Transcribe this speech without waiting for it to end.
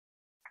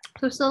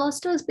So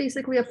Celesta is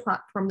basically a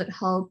platform that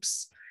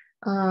helps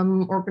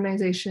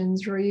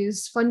organizations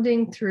raise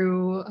funding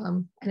through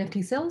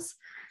NFT sales,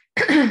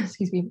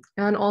 excuse me,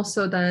 and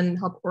also then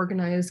help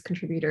organize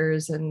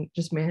contributors and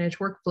just manage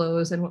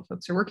workflows and what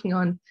folks are working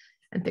on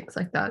and things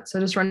like that.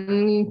 So just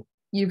running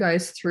you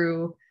guys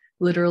through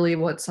literally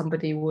what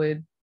somebody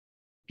would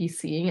be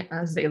seeing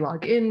as they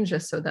log in,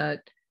 just so that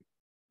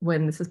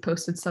when this is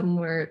posted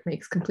somewhere, it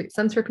makes complete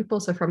sense for people.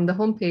 So from the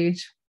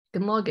homepage, you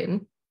can log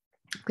in,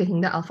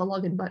 clicking the alpha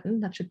login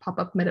button. That should pop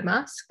up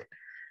MetaMask.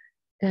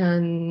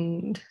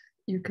 And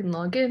you can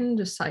log in,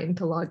 just sign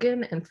to log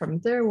in. And from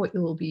there, what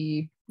you'll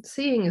be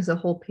seeing is a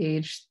whole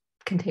page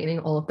containing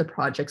all of the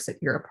projects that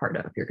you're a part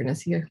of. You're going to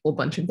see a whole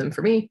bunch of them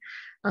for me.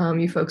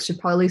 You folks should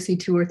probably see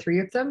 2 or 3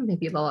 of them,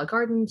 maybe Lala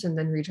Gardens and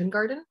then Region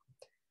Garden.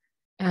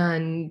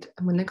 And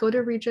I'm going to go to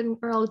Region,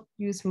 or I'll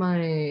use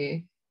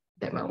my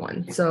demo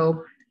one.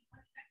 So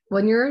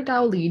when you're a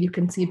DAO lead, you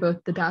can see both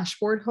the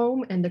dashboard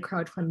home and the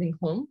crowdfunding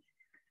home.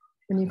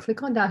 When you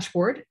click on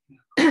dashboard,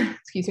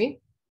 excuse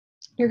me,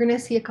 you're going to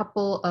see a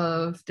couple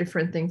of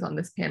different things on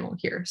this panel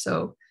here.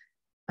 So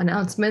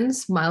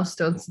announcements,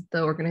 milestones that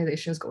the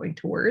organization is going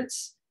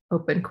towards,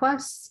 open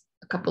quests,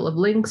 a couple of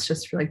links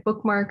just for like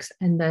bookmarks,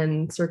 and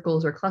then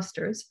circles or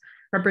clusters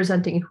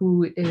representing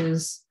who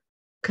is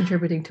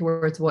contributing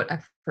towards what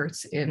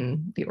efforts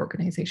in the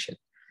organization.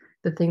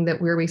 The thing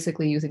that we're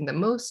basically using the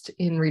most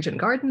in Region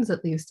Gardens,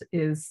 at least,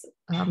 is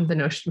the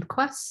notion of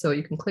quests. So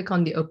you can click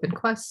on the open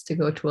quests to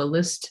go to a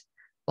list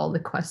of all the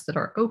quests that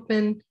are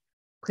open.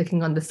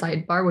 Clicking on the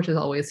sidebar, which is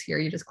always here,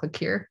 you just click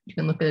here. You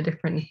can look at the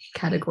different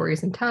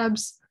categories and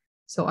tabs.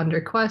 So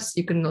under quests,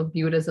 you can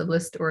view it as a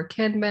list or a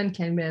Kanban.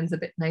 Kanban's a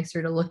bit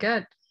nicer to look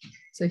at.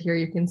 So here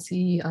you can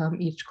see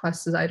each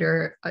quest is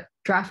either a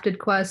drafted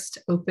quest,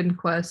 open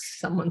quest,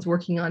 someone's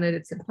working on it,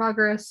 it's in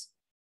progress,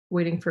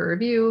 waiting for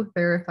review,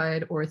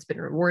 verified, or it's been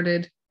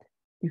rewarded.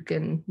 You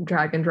can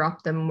drag and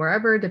drop them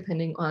wherever,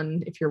 depending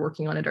on if you're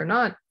working on it or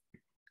not.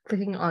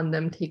 Clicking on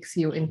them takes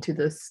you into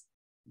this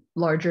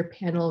larger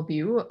panel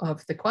view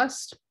of the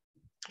quest.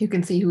 You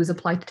can see who's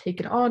applied to take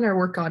it on or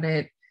work on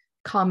it.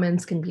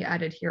 Comments can be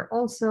added here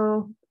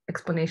also,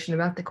 explanation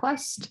about the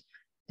quest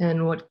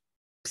and what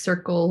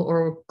circle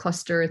or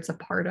cluster it's a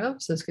part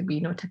of. So this could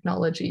be,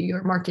 technology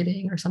or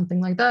marketing or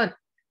something like that.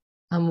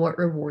 What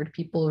reward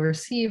people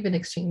receive in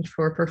exchange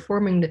for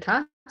performing the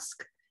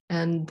task,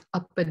 and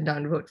up and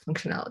down vote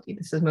functionality.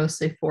 This is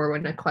mostly for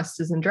when a quest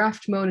is in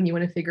draft mode and you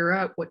want to figure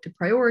out what to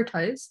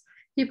prioritize.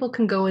 People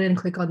can go in and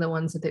click on the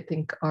ones that they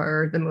think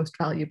are the most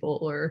valuable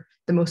or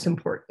the most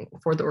important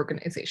for the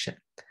organization.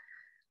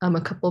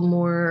 A couple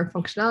more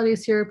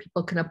functionalities here.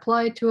 People can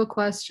apply to a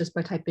quest just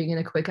by typing in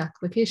a quick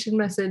application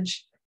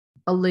message,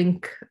 a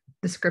link,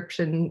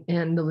 description,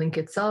 and the link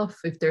itself,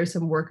 if there's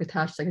some work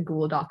attached like a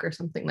Google Doc or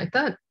something like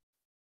that.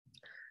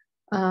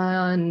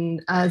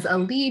 And as a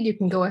lead, you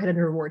can go ahead and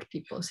reward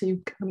people. So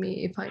let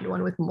me find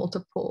one with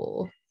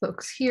multiple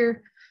folks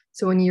here.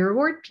 So when you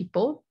reward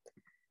people,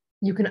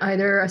 you can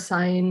either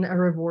assign a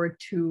reward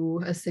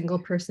to a single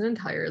person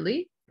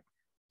entirely,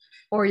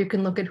 or you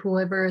can look at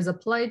whoever is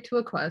applied to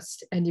a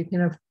quest and you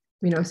can,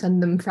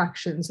 send them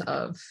fractions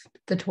of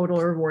the total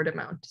reward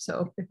amount.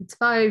 So if it's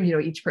 5,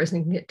 each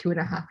person can get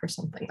 2.5 or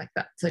something like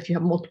that. So if you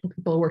have multiple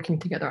people working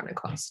together on a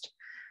quest.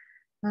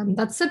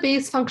 That's the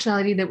base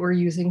functionality that we're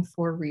using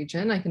for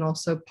Region. I can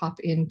also pop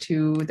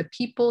into the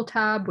People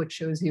tab, which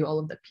shows you all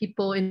of the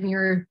people in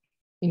your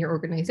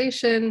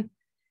organization,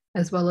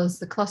 as well as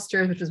the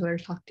clusters, which is what I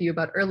talked to you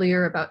about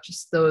earlier, about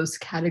just those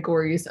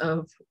categories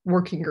of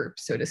working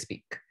groups, so to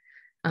speak.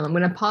 I'm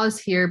going to pause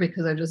here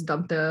because I just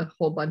dumped a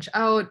whole bunch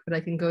out, but I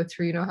can go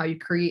through, how you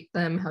create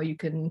them, how you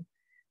can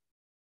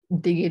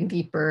dig in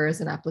deeper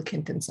as an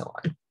applicant and so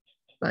on.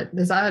 But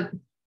is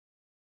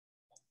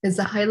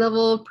the high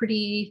level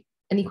pretty,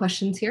 any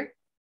questions here?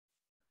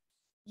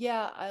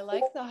 Yeah, I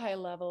like the high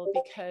level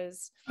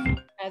because,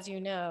 as you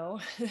know,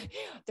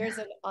 there's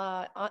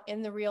an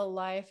in the real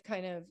life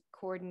kind of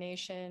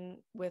coordination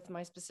with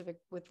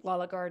with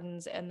Lala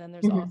Gardens, and then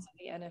there's also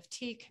the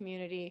NFT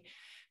community.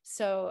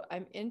 So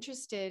I'm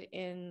interested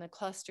in the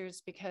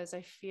clusters because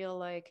I feel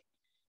like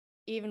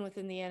even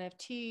within the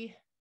NFT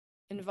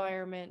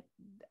environment,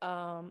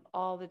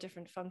 all the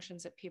different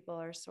functions that people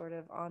are sort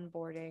of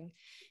onboarding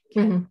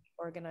can be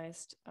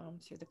organized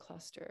through the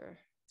cluster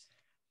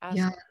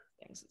aspect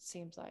of things, it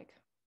seems like.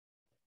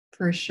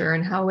 For sure.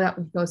 And how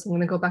that goes, I'm going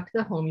to go back to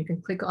the home. You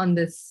can click on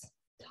this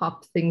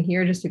top thing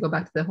here just to go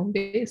back to the home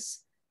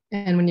base.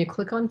 And when you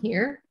click on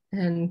here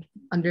and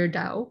under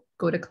DAO,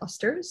 go to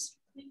clusters.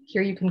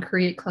 Here you can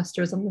create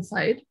clusters on the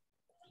side.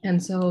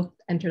 And so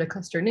enter the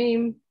cluster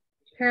name,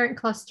 parent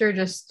cluster,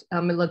 just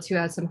it lets you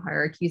add some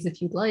hierarchies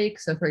if you'd like.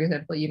 So for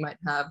example, you might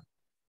have,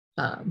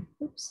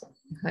 oops,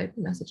 hide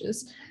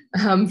messages.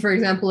 For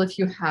example, if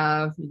you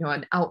have,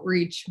 an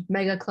outreach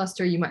mega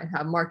cluster, you might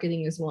have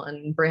marketing as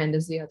one, brand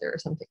as the other, or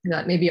something like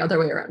that. Maybe other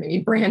way around, maybe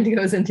brand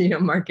goes into,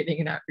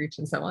 marketing and outreach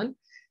and so on.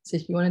 So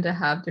if you wanted to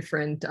have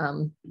different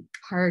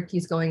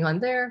hierarchies going on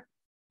there,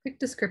 quick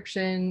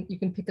description, you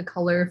can pick a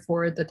color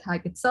for the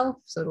tag itself.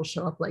 So it'll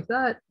show up like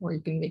that, or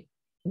you can make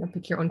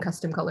pick your own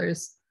custom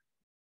colors.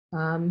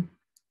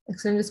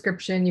 External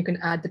description, you can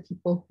add the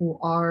people who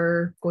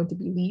are going to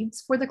be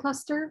leads for the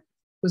cluster,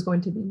 who's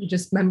going to be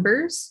just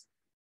members,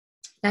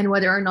 and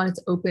whether or not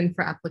it's open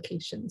for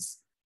applications.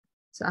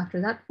 So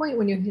after that point,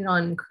 when you hit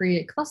on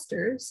create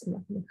clusters, I'm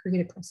not going to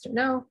create a cluster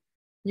now,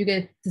 you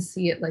get to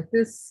see it like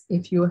this.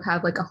 If you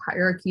have like a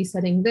hierarchy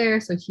setting there,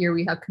 so here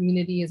we have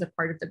community as a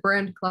part of the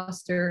brand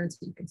cluster, and so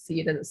you can see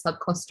it as a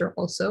subcluster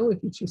also if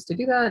you choose to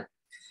do that.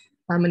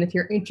 And if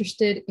you're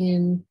interested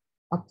in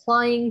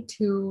applying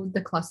to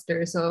the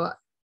cluster, so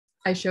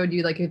I showed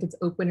you like if it's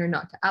open or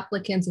not to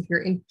applicants.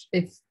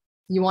 If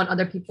you want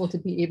other people to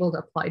be able to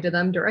apply to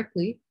them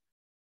directly,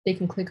 they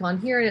can click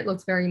on here, and it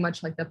looks very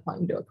much like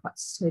applying to a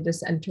quest. So they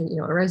just enter,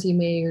 a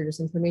resume or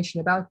just information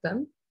about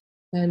them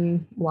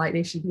and why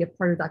they should be a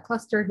part of that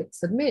cluster. Hit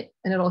submit,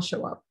 and it'll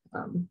show up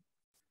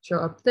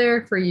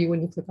there for you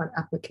when you click on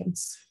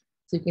applicants.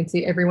 So you can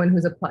see everyone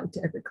who's applied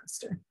to every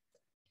cluster.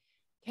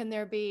 Can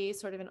there be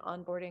sort of an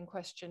onboarding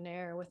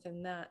questionnaire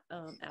within that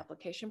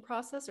application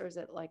process, or is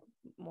it like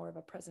more of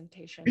a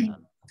presentation?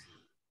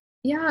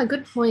 Yeah,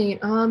 good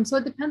point. So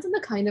it depends on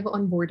the kind of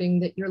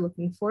onboarding that you're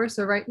looking for.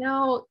 So right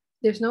now,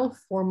 there's no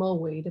formal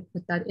way to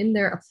put that in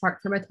there apart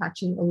from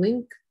attaching a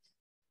link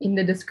in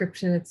the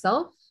description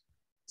itself.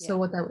 So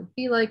what that would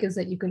be like is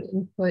that you can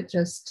input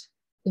just,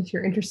 if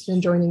you're interested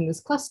in joining this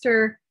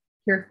cluster,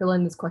 here, fill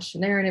in this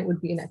questionnaire, and it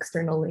would be an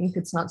external link.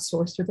 It's not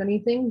sourced with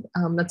anything.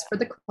 That's for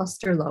the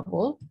cluster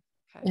level.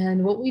 Okay.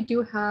 And what we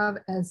do have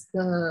as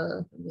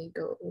as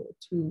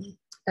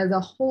a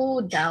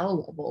whole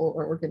DAO level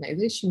or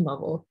organization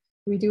level,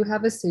 we do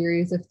have a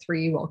series of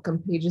 3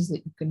 welcome pages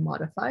that you can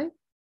modify.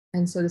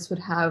 And so this would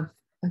have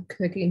a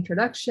quick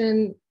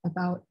introduction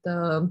about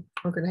the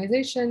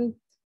organization,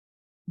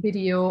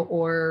 video,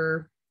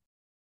 or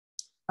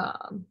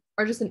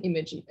just an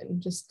image even,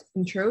 just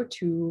intro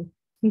to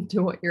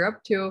what you're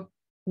up to, and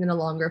then a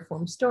longer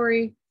form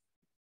story.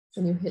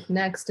 When you hit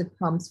next, it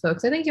prompts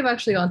folks. I think you've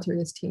actually gone through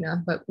this,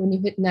 Tina, but when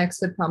you hit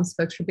next, it prompts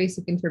folks for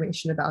basic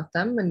information about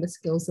them and the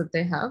skills that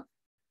they have.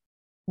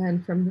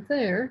 And from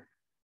there,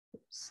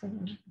 it's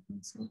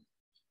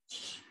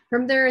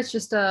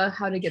just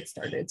how to get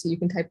started. So you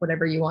can type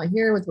whatever you want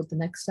here with what the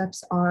next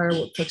steps are,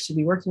 what folks should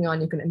be working on.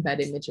 You can embed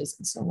images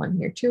and so on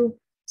here too.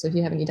 So if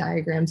you have any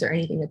diagrams or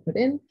anything to put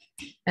in.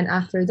 And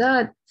after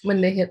that, when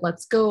they hit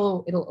let's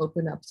go, it'll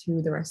open up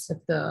to the rest of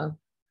the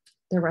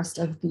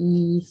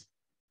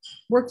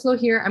workflow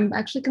here. I'm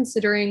actually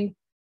considering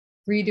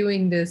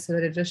redoing this so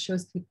that it just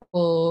shows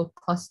people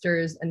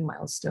clusters and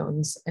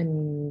milestones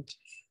and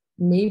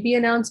maybe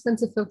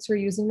announcements if folks are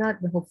using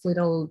that, but hopefully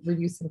it'll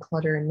reduce some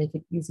clutter and make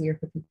it easier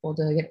for people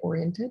to get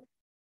oriented.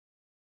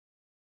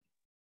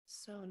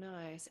 So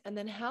nice. And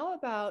then how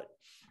about,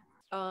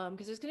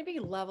 because there's going to be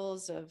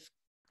levels of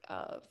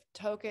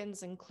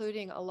tokens,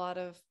 including a lot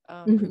of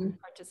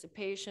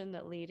participation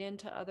that lead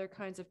into other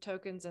kinds of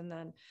tokens, and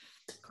then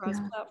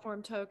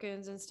cross-platform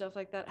tokens and stuff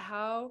like that.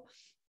 How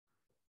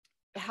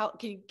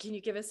can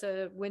you give us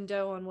a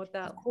window on what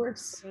that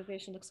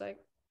organization looks like?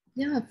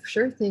 Yeah,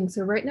 sure thing.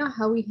 So right now,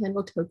 how we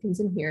handle tokens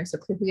in here. So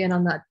click again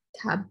on that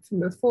tab from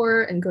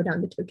before and go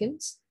down to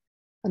tokens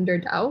under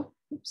DAO.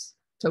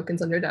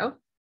 Tokens under DAO.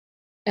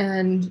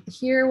 And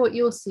here what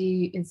you'll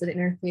see is an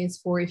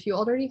interface for if you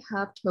already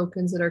have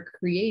tokens that are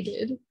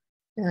created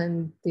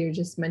and they're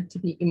just meant to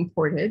be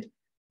imported,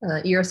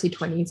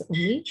 ERC20s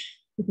only,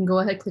 you can go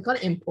ahead, click on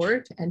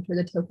import, enter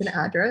the token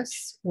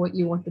address, what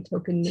you want the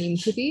token name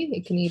to be.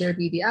 It can either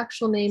be the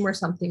actual name or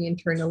something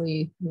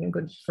internally,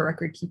 good for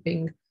record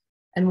keeping,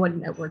 and what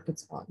network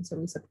it's on. So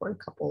we support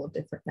a couple of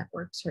different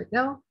networks right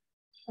now.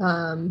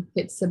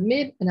 Hit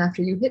submit, and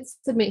after you hit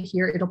submit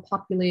here, it'll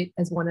populate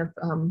as one of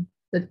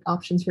the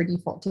options for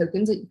default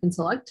tokens that you can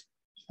select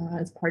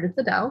as part of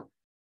the DAO.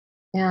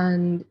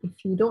 And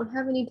if you don't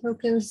have any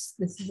tokens,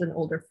 this is an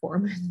older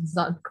form. It's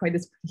not quite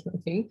as pretty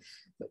looking,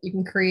 but you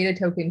can create a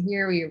token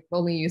here. We've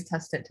only used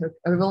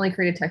we've only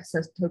created text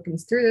test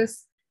tokens through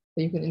this.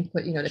 So you can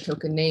input, the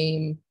token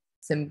name,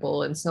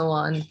 symbol, and so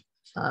on.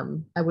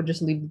 I would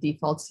just leave the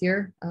defaults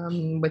here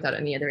without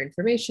any other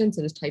information.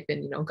 So just type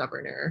in,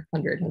 governor,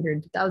 100,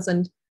 100,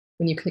 1000.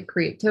 When you click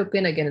create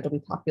token, again, it'll be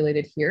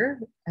populated here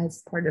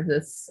as part of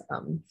this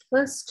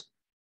list.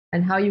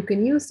 And how you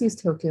can use these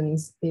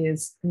tokens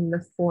is in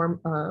the form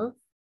of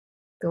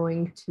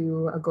going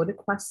to go to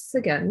quests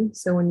again.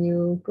 So when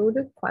you go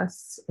to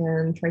quests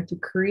and try to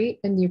create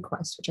a new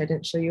quest, which I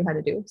didn't show you how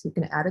to do, so you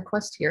can add a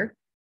quest here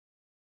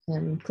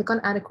and click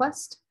on add a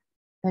quest.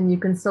 And you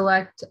can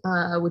select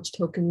which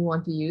token you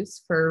want to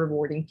use for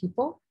rewarding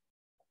people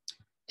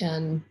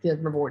and the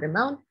reward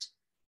amount.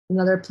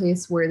 Another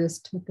place where this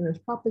token is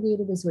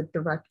propagated is with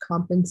direct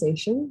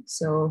compensation.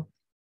 So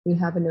we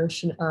have a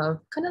notion of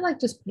kind of like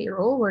just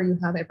payroll where you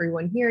have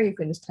everyone here. You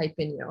can just type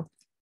in,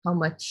 how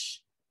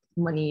much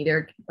money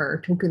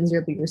or tokens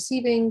you'll be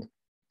receiving.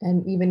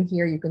 And even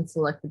here, you can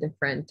select the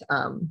different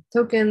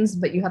tokens,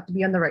 but you have to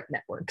be on the right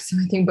network. So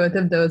I think both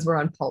of those were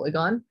on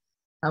Polygon,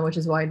 which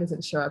is why it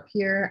doesn't show up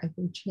here. I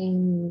can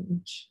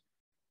change.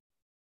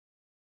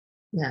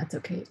 Yeah, it's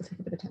okay. It'll take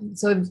a bit of time.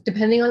 So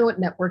depending on what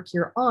network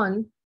you're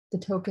on, the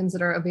tokens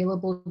that are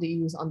available to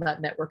use on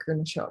that network are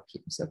going to show up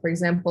here. So for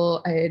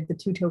example, I had the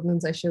 2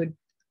 tokens I showed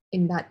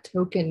in that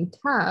token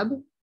tab,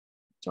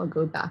 which I'll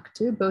go back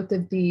to. Both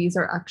of these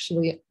are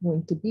actually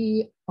going to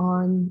be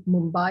on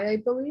Mumbai, I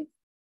believe.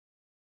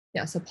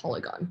 Yeah, so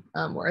Polygon,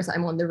 whereas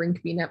I'm on the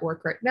Rinkeby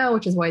network right now,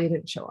 which is why they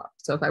didn't show up.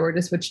 So if I were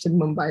to switch to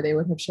Mumbai, they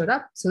would have showed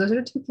up. So those are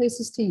the 2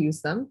 places to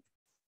use them.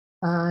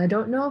 I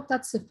don't know if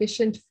that's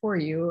sufficient for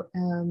you.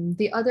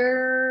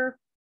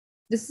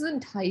 This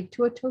isn't tied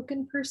to a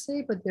token per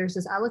se, but there's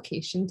this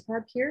allocation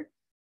tab here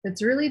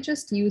that's really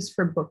just used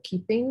for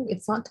bookkeeping.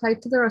 It's not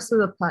tied to the rest of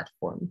the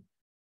platform,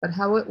 but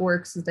how it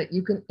works is that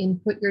you can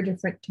input your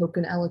different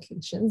token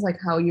allocations, like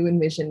how you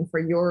envision for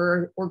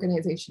your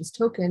organization's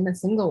token, a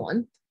single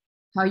one,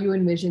 how you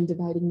envision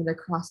dividing it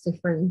across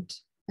different,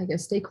 I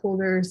guess,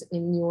 stakeholders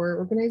in your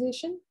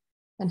organization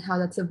and how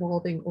that's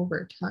evolving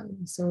over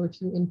time. So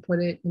if you input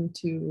it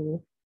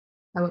into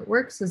how it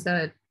works is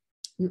that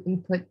you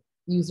input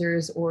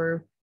users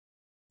or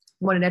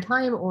one at a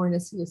time or in a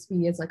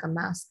CSV as like a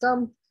mass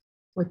dump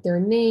with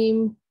their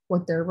name,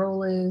 what their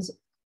role is,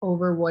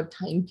 over what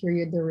time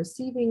period they're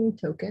receiving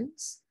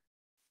tokens,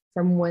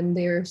 from when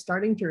they're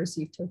starting to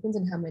receive tokens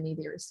and how many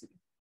they receive.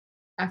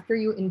 After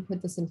you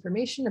input this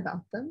information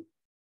about them,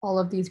 all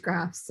of these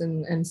graphs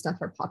and stuff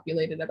are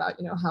populated about,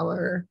 how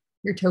are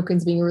your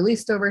tokens being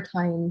released over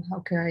time? How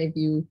can I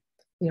view,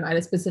 at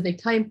a specific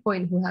time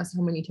point, who has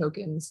how many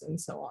tokens and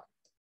so on.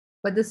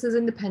 But this is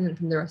independent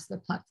from the rest of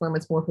the platform.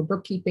 It's more for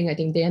bookkeeping. I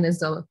think Dan is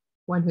the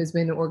one who's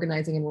been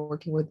organizing and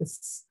working with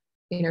this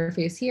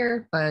interface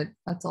here, but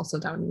that's also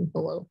down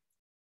below.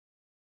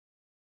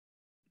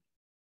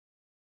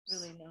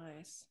 Really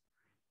nice.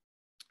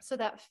 So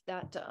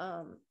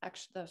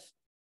actually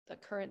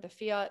the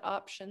fiat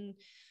option,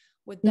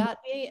 would that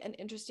be an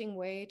interesting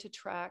way to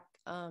track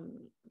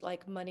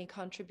like money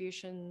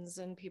contributions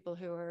and people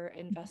who are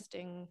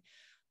investing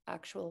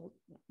actual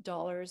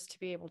dollars to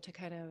be able to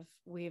kind of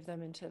weave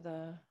them into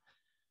the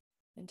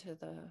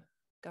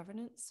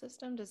governance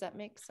system? Does that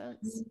make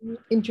sense?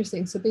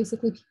 Interesting. So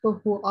basically people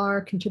who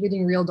are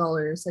contributing real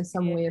dollars as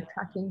some way of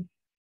tracking.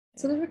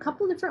 So there's a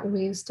couple of different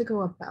ways to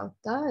go about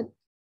that.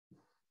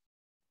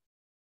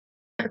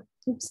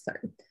 Oops,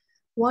 sorry.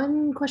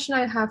 One question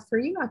I have for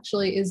you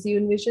actually is, do you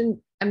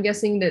envision, I'm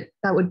guessing that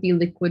would be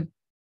liquid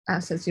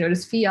assets,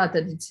 just fiat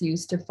that it's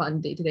used to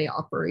fund day-to-day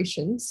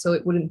operations. So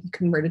it wouldn't be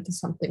converted to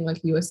something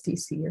like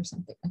USDC or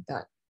something like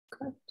that,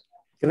 correct?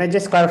 Can I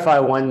just clarify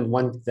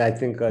one I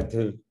think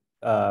to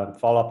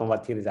follow up on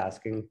what Tina's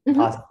asking,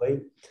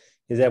 possibly,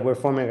 is that we're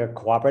forming a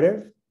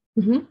cooperative.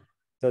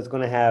 So it's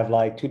going to have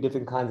like 2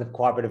 different kinds of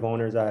cooperative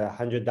owners,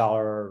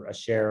 $100 a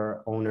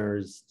share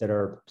owners that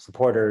are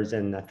supporters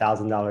and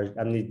 $1,000.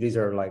 I mean, these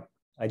are like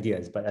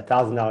ideas, but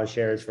 $1,000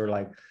 shares for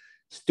like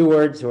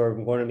stewards who are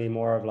going to be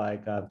more of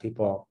like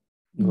people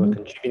who are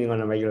contributing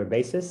on a regular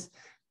basis.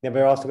 Then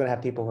we're also going to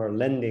have people who are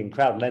lending,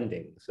 crowd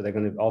lending. So they're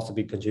going to also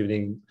be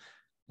contributing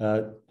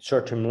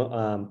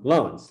short-term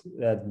loans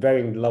at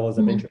varying levels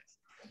of interest.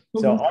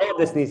 So all of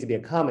this needs to be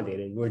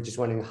accommodated. We're just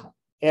wondering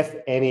if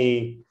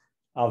any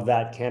of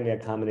that can be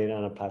accommodated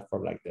on a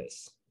platform like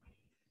this.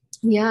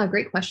 Yeah,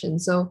 great question.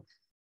 So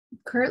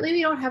currently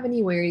we don't have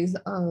any ways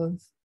of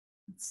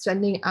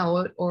sending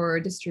out or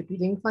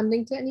distributing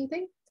funding to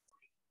anything.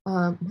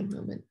 One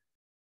moment.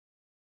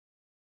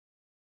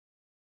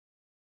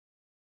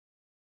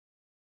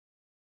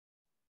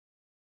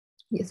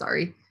 Yeah,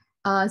 sorry.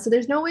 So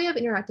there's no way of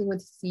interacting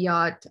with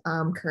fiat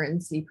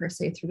currency per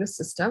se through the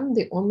system.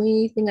 The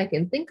only thing I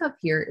can think of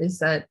here is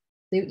that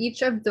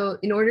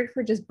in order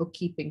for just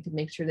bookkeeping to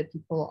make sure that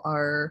people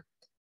are,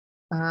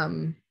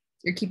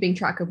 you're keeping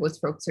track of what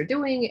folks are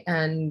doing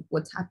and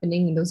what's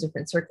happening in those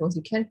different circles,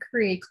 you can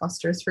create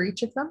clusters for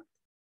each of them.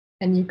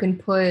 And you can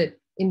put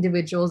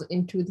individuals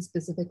into the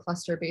specific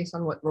cluster based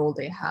on what role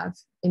they have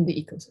in the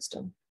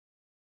ecosystem.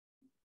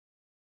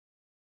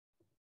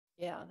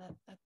 Yeah,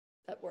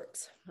 that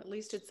works. At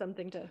least it's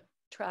something to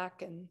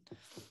track and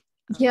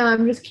yeah,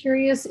 I'm just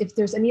curious if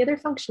there's any other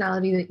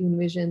functionality that you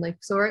envision. Like,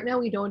 so right now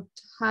we don't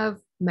have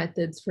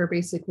methods for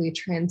basically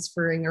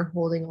transferring or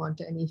holding on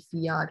to any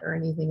fiat or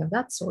anything of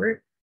that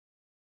sort.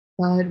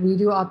 But we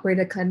do operate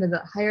at kind of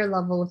the higher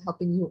level of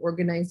helping you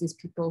organize these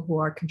people who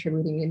are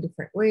contributing in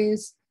different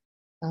ways.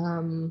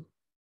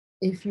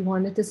 If you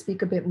wanted to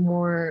speak a bit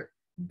more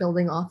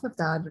building off of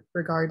that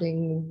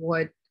regarding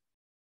what,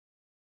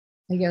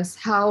 I guess,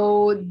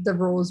 how the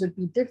roles would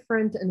be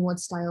different and what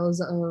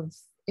styles of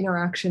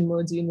interaction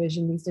modes you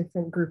envision these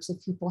different groups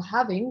of people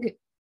having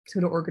to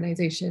the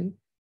organization,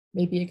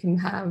 maybe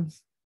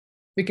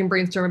we can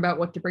brainstorm about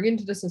what to bring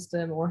into the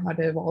system or how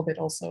to evolve it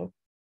also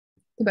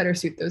to better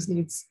suit those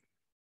needs.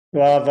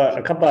 Well, I have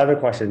a couple other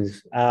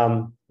questions.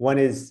 One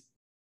is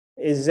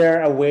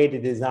there a way to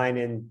design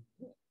in,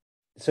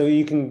 so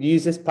you can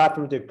use this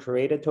platform to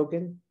create a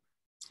token?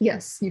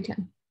 Yes, you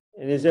can.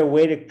 And is there a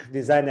way to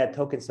design that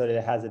token so that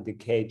it has a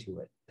decay to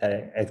it, that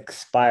it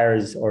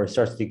expires or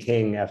starts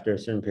decaying after a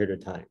certain period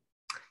of time?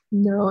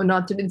 No,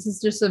 not to. This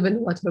is just a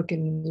vanilla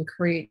token. You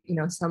create,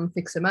 some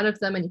fixed amount of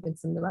them, and you can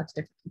send them out to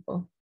different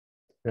people.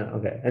 Yeah,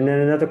 okay. And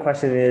then another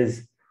question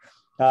is,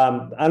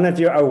 I don't know if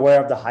you're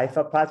aware of the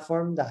Haifa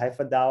platform, the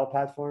Haifa DAO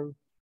platform.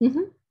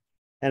 Mm-hmm.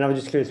 And I'm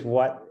just curious,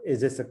 what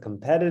is this a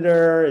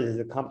competitor? Is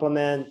this a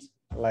complement?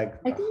 Like,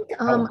 I think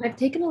I've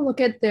taken a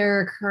look at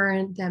their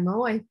current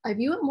demo. I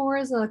view it more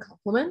as a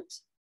compliment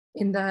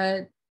in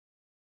that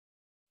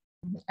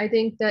I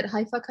think that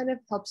Haifa kind of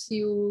helps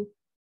you.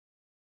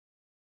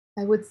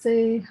 I would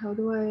say,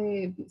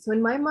 so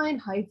in my mind,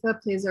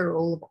 Haifa plays a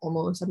role of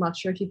almost, I'm not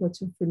sure if people are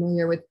too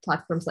familiar with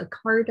platforms like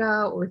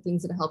Carta or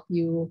things that help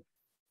you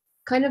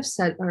kind of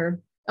set, or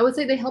I would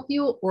say they help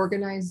you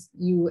organize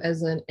you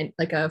as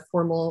like a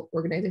formal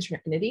organization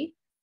or entity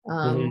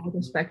with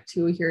respect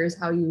to here's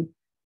how you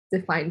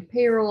define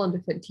payroll and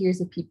different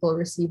tiers of people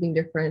receiving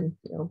different,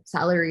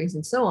 salaries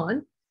and so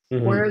on.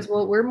 Whereas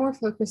what we're more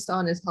focused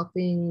on is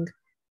helping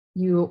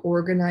you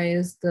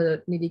organize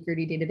the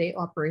nitty-gritty day-to-day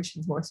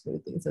operations more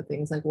smoothly. So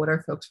things like what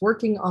are folks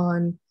working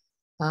on?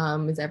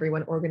 Is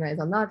everyone organized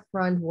on that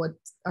front? What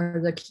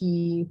are the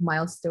key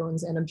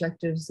milestones and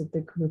objectives that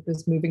the group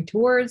is moving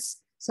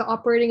towards? So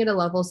operating at a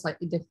level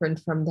slightly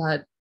different from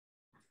that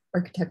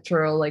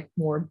architectural, like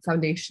more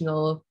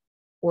foundational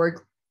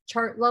org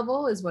chart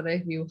level is what I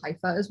view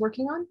Haifa is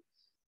working on.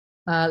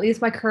 At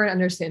least my current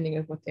understanding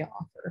of what they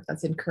offer. If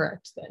that's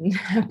incorrect, then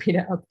happy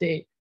to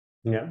update.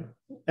 Yeah.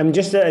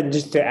 Just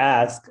to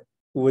ask,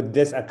 would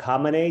this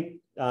accommodate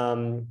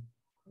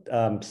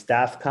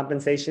staff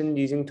compensation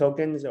using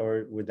tokens,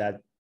 or would that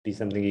be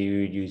something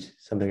you would use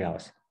something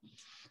else?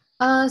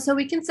 So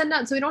we can send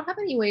out, so we don't have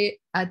any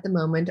way at the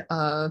moment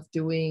of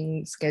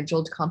doing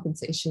scheduled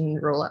compensation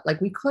rollout.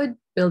 Like we could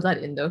build that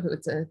in though if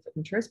it's of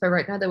interest, but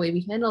right now the way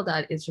we handle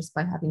that is just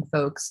by having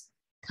folks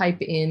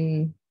type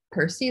in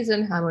per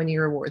season how many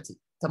rewards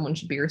someone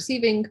should be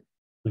receiving,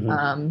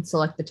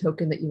 select the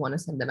token that you want to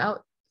send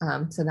out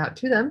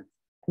to them,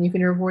 and you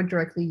can reward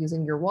directly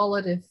using your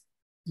wallet if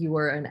you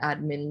are an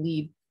admin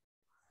lead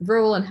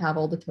role and have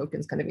all the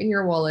tokens kind of in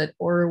your wallet,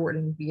 or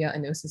rewarding via a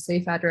Gnosis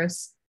safe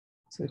address.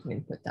 So we can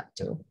input that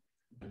too.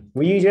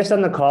 Were you just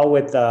on the call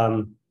with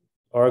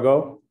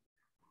Orgo?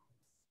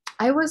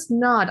 I was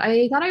not.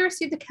 I thought I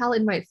received a Cal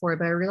invite for it,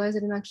 but I realized I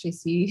didn't actually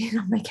see it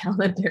on my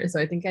calendar. So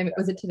I think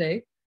was it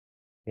today?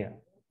 Yeah.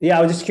 Yeah,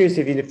 I was just curious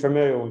if you're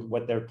familiar with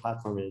what their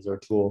platform is or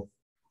tool.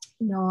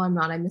 No, I'm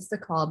not. I missed the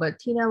call. But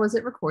Tina, was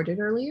it recorded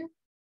earlier?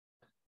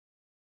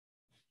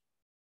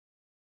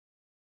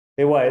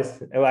 It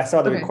was. I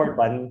saw the record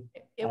button.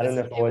 I don't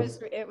know if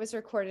it was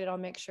recorded. I'll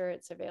make sure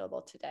it's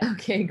available today.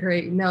 Okay,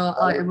 great. No,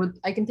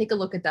 I can take a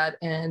look at that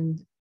and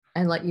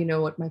let you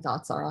know what my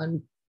thoughts are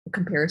on the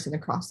comparison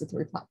across the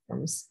three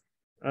platforms.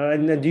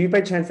 And do you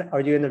by chance, are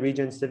you in the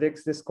Region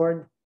Civics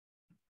Discord?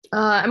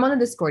 I'm on the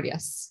Discord,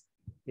 yes.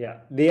 Yeah.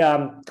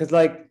 Because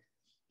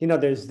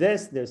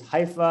there's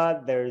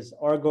Haifa, there's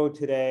Orgo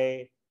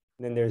today,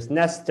 and then there's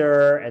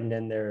Nestor, and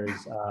then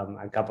there's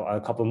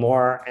a couple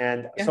more.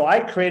 And so I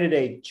created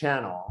a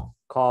channel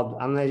called,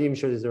 I'm not even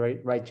sure this is the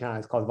right channel.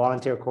 It's called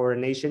Volunteer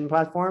Coordination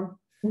Platform.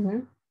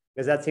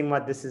 Does that seem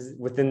what this is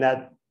within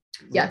that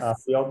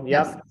field? Yeah.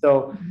 Yes.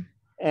 So,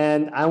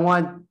 and I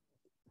want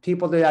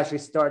people to actually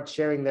start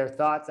sharing their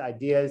thoughts,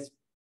 ideas,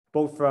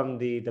 both from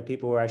the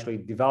people who are actually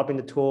developing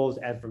the tools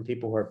and from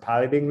people who are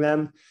piloting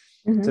them.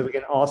 So we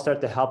can all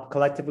start to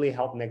collectively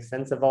help make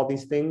sense of all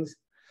these things.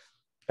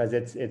 Because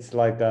it's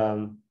like,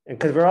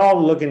 because we're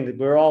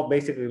all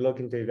basically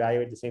looking to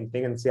evaluate the same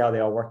thing and see how they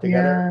all work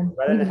together.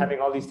 Rather than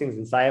having all these things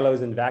in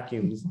silos and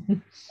vacuums,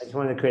 I just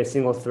wanted to create a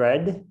single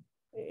thread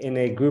in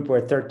a group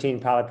where 13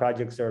 pilot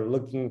projects are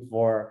looking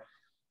for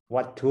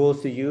what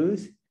tools to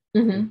use.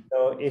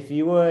 So if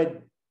you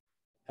would,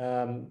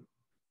 one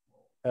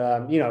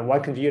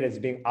can view it as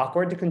being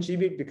awkward to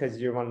contribute because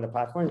you're one of the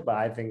platforms, but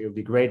I think it would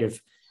be great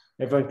if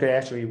everyone could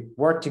actually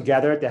work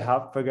together to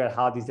help figure out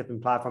how these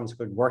different platforms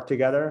could work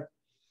together.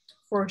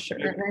 For sure.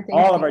 And I think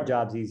all of our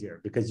jobs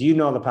easier because you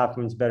know the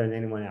platforms better than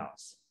anyone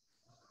else.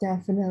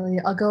 Definitely.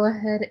 I'll go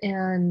ahead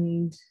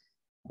and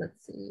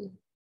let's see.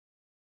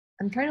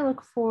 I'm trying to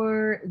look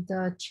for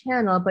the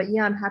channel, but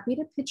yeah, I'm happy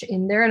to pitch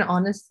in there. And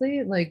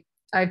honestly, like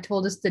I've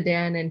told this to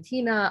Dan and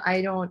Tina, I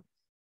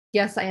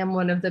am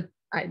one of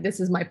this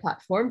is my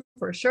platform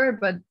for sure,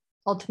 but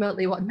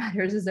ultimately what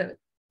matters is that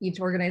each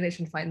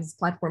organization finds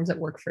platforms that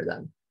work for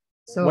them.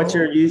 So what's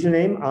your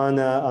username on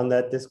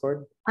that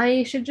Discord?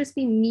 I should just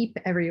be MEEP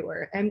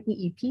everywhere.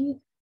 MEEP.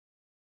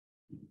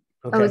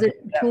 Okay. Oh, is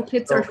it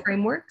toolkits or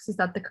frameworks? Is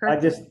that the correct?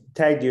 I just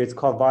tagged you. It's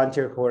called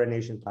Volunteer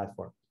Coordination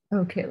Platform.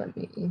 Okay, let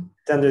me.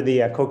 It's under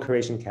the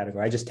co-creation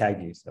category. I just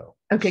tagged you, so.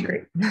 Okay,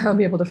 great. I'll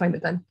be able to find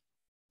it then.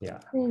 Yeah.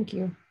 Thank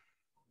you.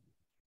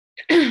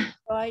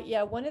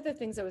 Well, one of the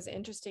things that was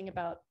interesting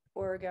about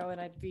Orgo, and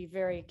I'd be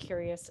very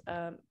curious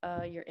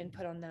your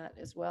input on that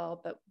as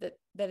well, but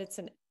that it's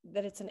an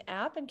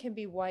app and can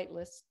be white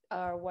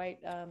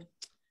labeled.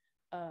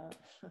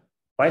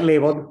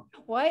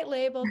 White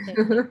labeled. Thank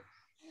you.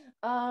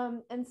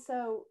 And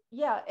so,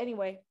 yeah,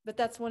 anyway, but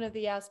that's one of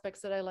the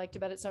aspects that I liked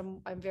about it.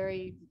 So I'm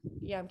very,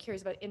 I'm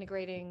curious about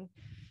integrating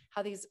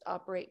how these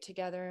operate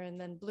together.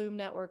 And then Bloom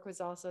Network was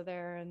also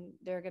there, and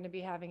they're going to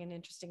be having an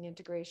interesting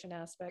integration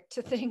aspect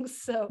to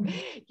things. So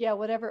yeah,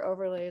 whatever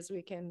overlays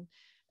we can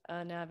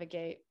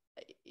navigate,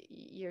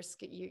 your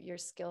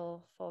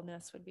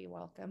skillfulness would be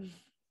welcome.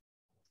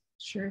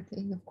 Sure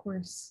thing, of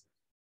course.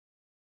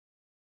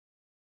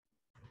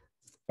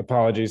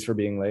 Apologies for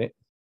being late.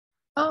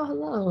 Oh,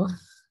 hello.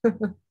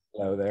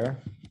 Hello there.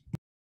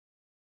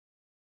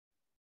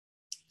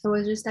 So I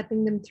was just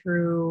stepping them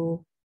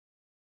through,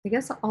 I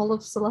guess, all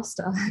of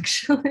Celesta,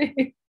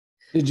 actually.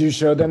 Did you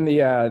show them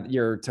the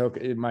your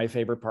token? My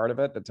favorite part of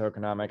it, the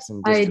tokenomics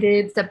and. I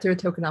did step through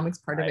the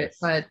tokenomics part of it,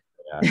 but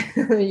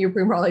yeah. You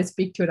can probably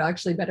speak to it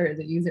actually better as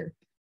a user.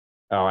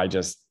 Oh, I'm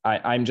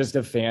just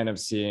a fan of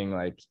seeing,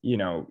 like,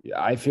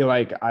 I feel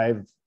like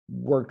I've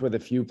worked with a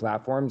few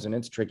platforms, and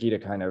it's tricky to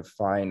kind of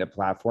find a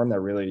platform that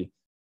really,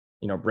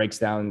 breaks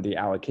down the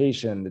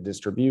allocation, the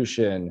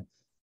distribution,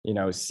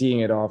 seeing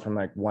it all from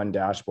like one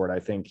dashboard. I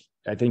think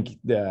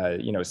the,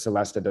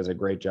 Celesta does a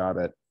great job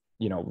at,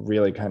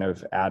 really kind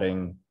of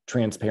adding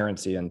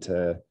transparency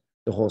into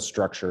the whole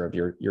structure of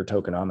your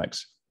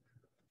tokenomics.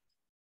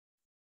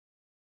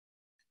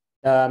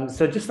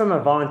 So just from a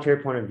volunteer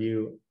point of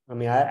view, I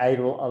mean, I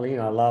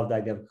love the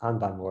idea of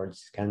Kanban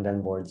boards.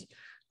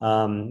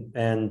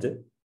 And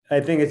I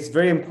think it's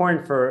very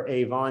important for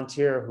a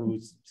volunteer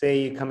who's,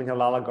 say, coming to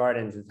Lala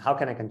Gardens, is how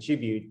can I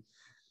contribute?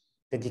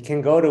 That you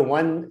can go to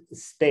one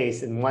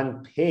space in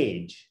one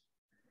page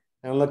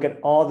and look at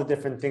all the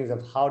different things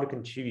of how to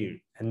contribute,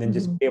 and then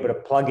just be able to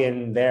plug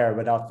in there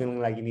without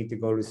feeling like you need to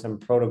go to some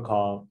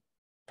protocol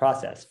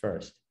process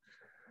first.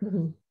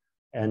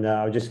 And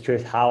I was just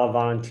curious how a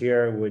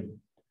volunteer would,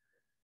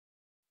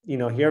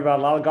 hear about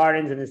Lala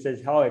Gardens and it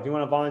says, oh, if you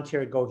want to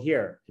volunteer, go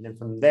here. And then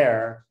from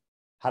there,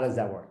 how does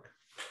that work?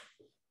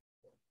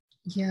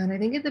 Yeah, and I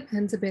think it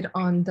depends a bit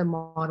on the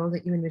model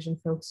that you envision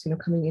folks,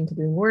 coming into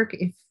doing work.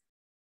 If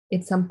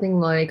it's something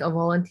like a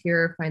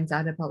volunteer finds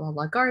out about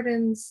Lala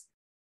Gardens,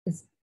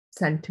 is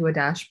sent to a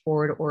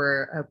dashboard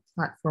or a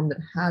platform that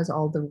has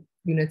all the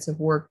units of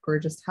work or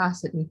just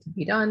tasks that need to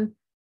be done.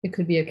 It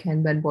could be a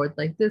Kanban board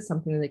like this,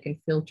 something that they can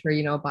filter,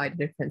 by the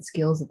different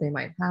skills that they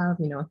might have,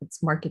 if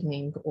it's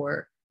marketing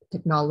or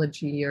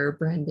technology or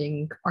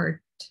branding,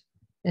 art,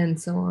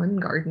 and so on,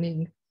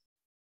 gardening.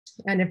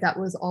 And if that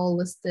was all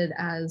listed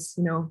as,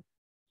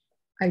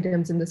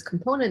 items in this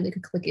component, they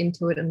could click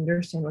into it and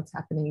understand what's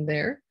happening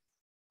there.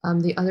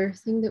 The other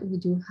thing that we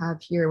do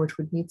have here, which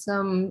would need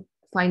some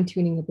fine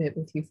tuning a bit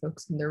with you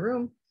folks in the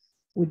room,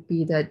 would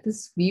be that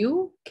this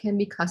view can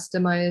be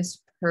customized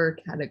per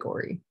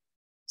category.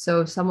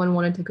 So if someone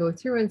wanted to go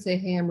through and say,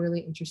 hey, I'm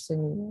really interested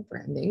in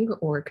branding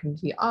or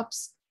community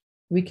ops,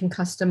 we can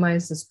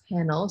customize this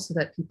panel so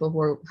that people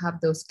who have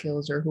those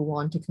skills or who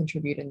want to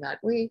contribute in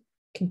that way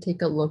can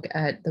take a look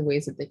at the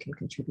ways that they can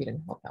contribute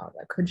and help out.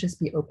 That could just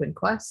be open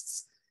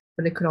quests,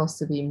 but it could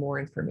also be more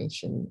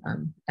information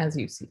as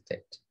you see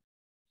fit.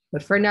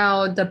 But for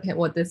now,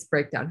 what this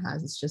breakdown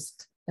has is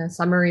just a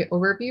summary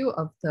overview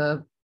of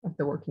the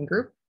working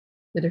group,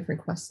 the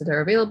different quests that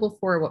are available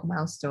for, what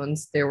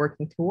milestones they're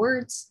working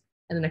towards,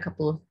 and then a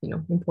couple of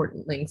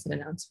important links and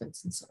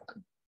announcements and so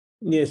on.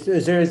 Yes,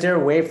 is there a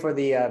way for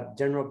the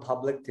general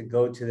public to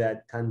go to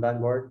that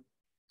Kanban board?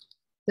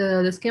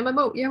 This Kanban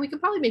board, yeah, we could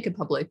probably make it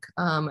public.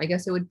 I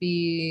guess it would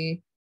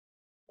be,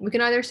 we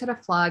can either set a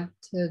flag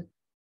to,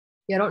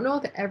 I don't know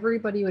if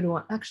everybody would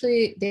want,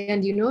 actually,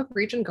 Dan, do you know if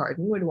Region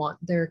Garden would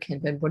want their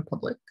Kanban board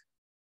public?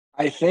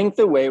 I think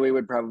the way we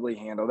would probably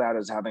handle that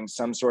is having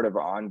some sort of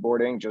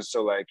onboarding, just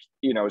so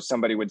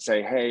somebody would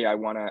say, hey, I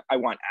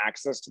want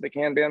access to the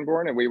Kanban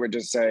board, and we would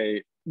just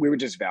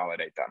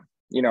validate them,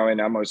 and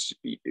almost,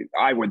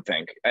 I would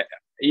think,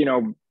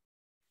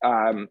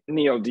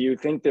 Neil, do you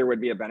think there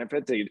would be a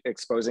benefit to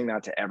exposing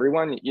that to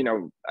everyone?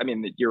 I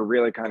mean, you're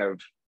really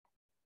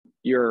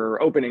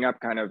you're opening up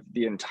kind of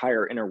the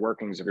entire inner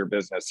workings of your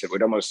business. It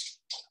would almost,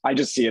 I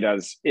just see it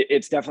as,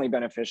 it's definitely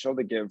beneficial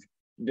to give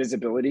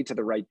visibility to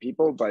the right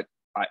people, but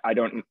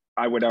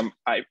I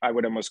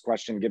would almost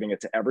question giving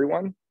it to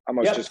everyone.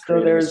 Almost just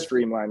creating a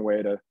streamlined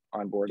way to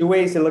onboard. Two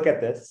ways to look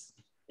at this.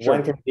 Sure.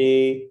 One can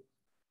be,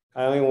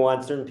 I only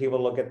want certain people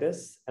to look at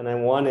this. And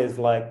then one is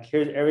like,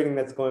 here's everything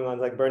that's going on,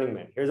 like Burning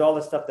Man. Here's all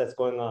the stuff that's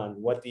going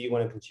on. What do you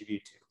want to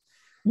contribute to?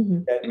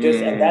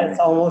 And that's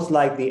almost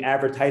like the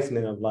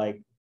advertisement of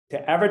like,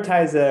 to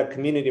advertise a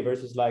community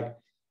versus like,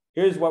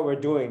 here's what we're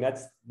doing.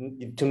 That's,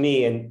 to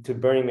me and to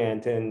Burning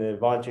Man and the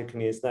volunteer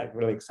community, it's not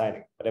really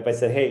exciting. But if I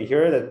said, hey,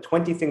 here are the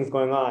 20 things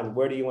going on,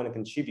 where do you want to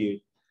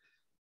contribute?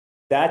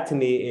 That to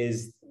me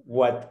is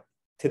what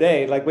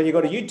today, like when you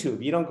go to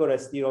YouTube, you don't go to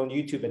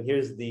YouTube and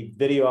here's the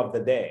video of the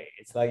day.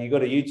 It's like you go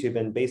to YouTube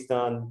and based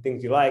on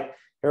things you like,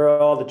 here are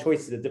all the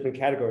choices of different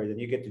categories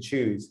and you get to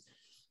choose.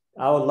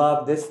 I would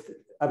love this.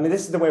 I mean,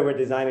 this is the way we're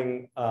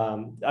designing.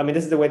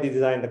 This is the way they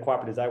design the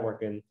cooperatives I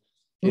work in.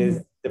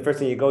 Is the first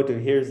thing you go to,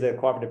 here's the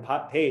cooperative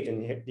page,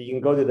 and you can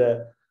go to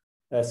the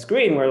a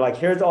screen where like,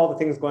 here's all the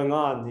things going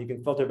on. You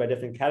can filter by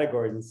different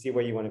categories and see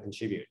where you want to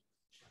contribute.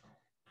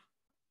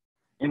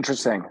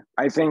 Interesting.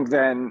 I think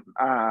then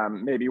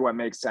maybe what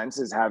makes sense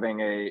is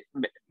having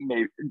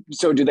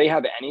so do they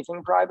have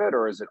anything private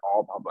or is it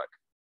all public?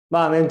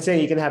 Well, I'm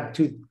saying you can have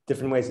two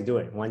different ways to do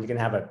it. One, you can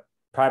have a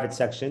private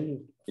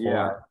section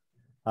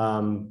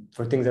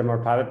for things that are more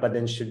private, but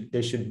then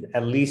there should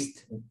at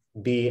least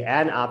be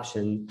an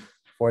option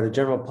for the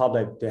general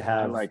public to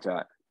have. I like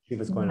that. See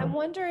what's going on. I'm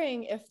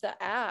wondering if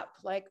the app,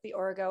 like the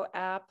Orgo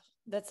app,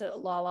 that's a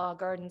Lala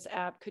Gardens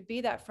app, could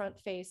be that front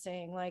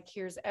facing, like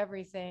here's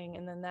everything,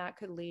 and then that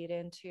could lead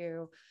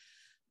into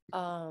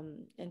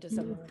some.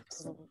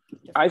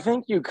 I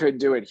think you could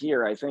do it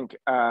here. I think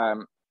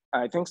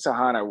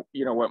Sahana,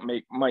 what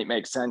might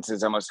make sense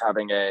is almost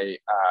having an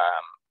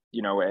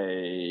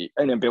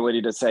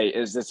ability to say,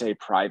 is this a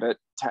private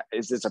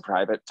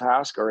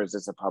task or is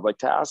this a public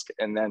task?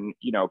 And then,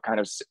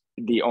 kind of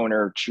the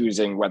owner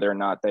choosing whether or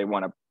not they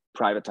want to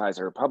privatize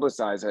or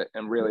publicize it.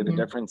 And really the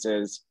difference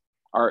is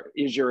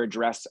your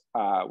address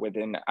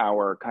within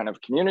our kind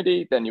of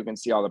community, then you can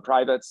see all the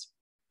privates.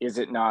 Is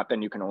it not,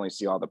 then you can only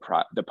see all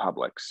the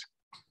publics.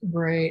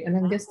 Right. And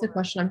I guess the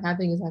question I'm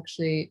having is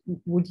actually,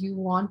 would you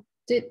want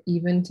it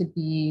even to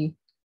be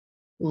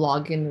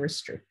login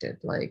restricted?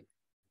 Like,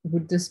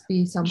 would this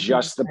be something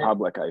just the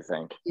public? I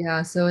think.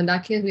 Yeah. So in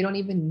that case, we don't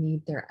even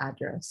need their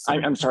address.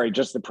 I'm sorry,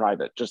 just the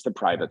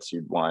privates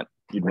you'd want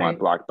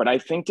blocked. But I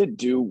think to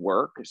do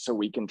work so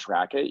we can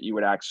track it, you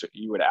would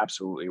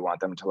absolutely want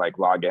them to like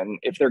log in.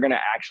 If they're going to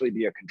actually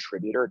be a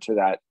contributor to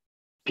that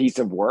piece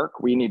of work,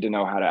 we need to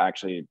know how to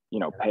actually,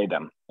 pay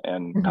them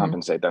and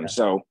compensate them.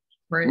 So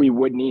we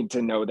would need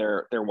to know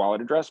their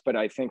wallet address. But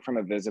I think from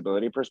a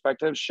visibility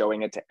perspective,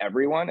 showing it to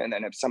everyone, and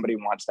then if somebody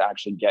wants to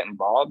actually get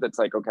involved, it's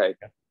like, okay,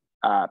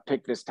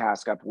 pick this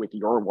task up with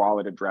your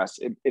wallet address.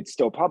 It's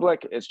still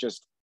public. It's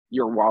just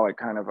your wallet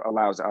kind of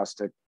allows us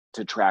to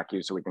track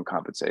you so we can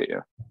compensate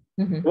you.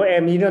 Well, I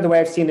mean, the way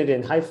I've seen it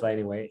in Hypha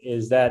anyway,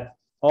 is that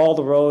all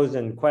the roles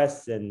and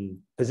quests and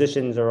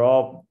positions they're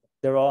all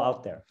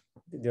out there.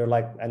 They're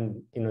like,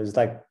 and there's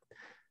like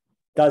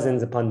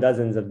dozens upon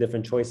dozens of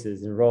different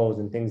choices and roles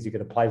and things you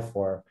could apply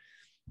for.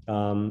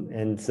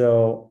 And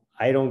so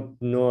I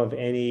don't know of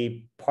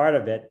any part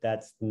of it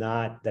that's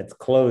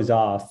closed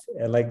off.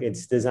 Like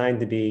it's designed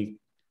to be,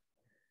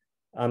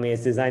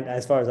 it's designed,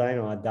 as far as I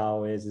know, a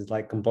DAO is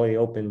like completely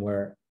open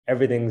where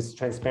everything's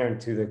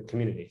transparent to the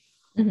community.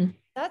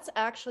 That's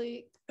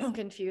actually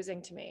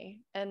confusing to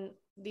me. And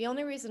the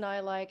only reason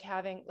I like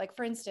having, like,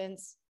 for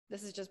instance,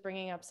 this is just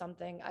bringing up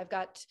something. I've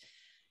got,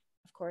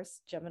 of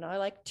course, Gemini,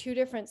 like two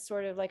different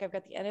sort of, like I've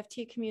got the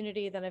NFT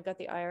community, then I've got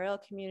the IRL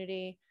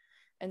community.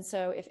 And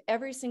so if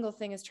every single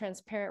thing is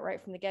transparent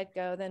right from the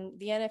get-go, then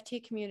the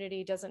NFT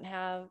community doesn't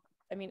have,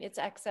 it's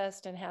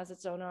accessed and has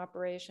its own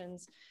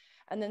operations.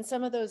 And then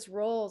some of those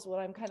roles, what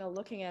I'm kind of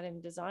looking at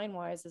in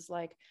design-wise is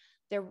like,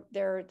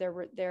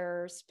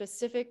 they're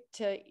specific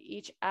to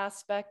each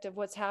aspect of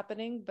what's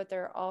happening, but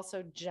they're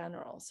also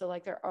general. So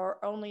like there are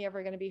only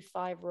ever going to be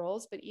 5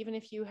 roles, but even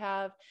if you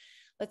have,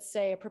 let's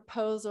say, a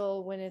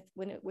proposal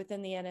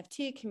within the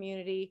NFT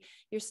community,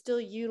 you're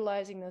still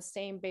utilizing those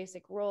same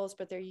basic roles,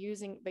 but you're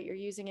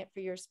using it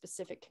for your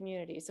specific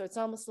community. So it's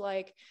almost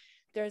like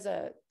there's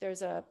a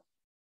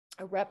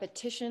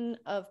repetition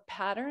of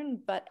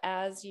pattern, but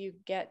as you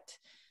get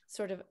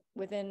sort of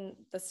within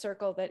the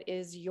circle that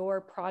is your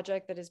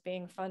project that is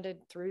being funded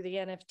through the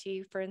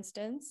NFT, for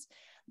instance,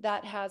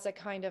 that has a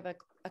kind of a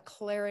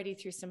clarity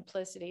through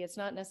simplicity. It's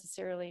not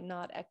necessarily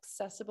not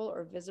accessible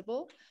or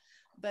visible,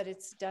 but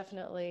it's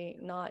definitely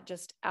not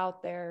just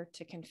out there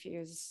to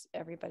confuse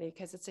everybody,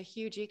 because it's a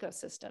huge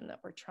ecosystem that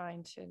we're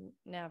trying to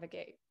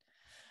navigate.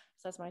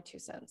 So that's my 2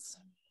 cents.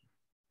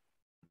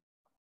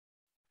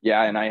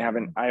 Yeah, and I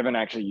haven't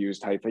actually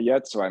used Hypha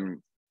yet, so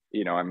I'm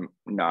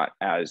not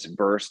as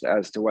versed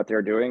as to what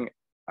they're doing.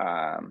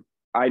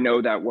 I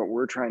know that what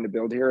we're trying to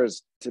build here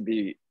is to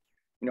be,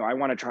 I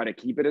want to try to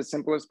keep it as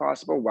simple as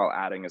possible while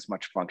adding as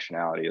much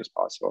functionality as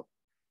possible.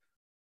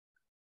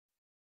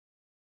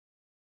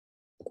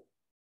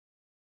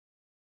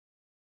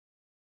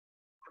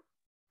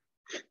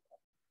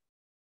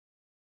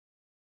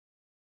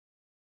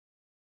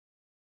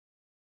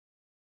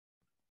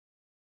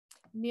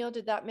 Neil,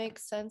 did that make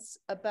sense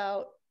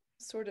about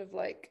sort of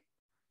like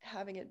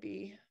having it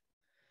be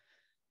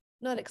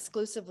not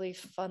exclusively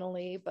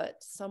funnily, but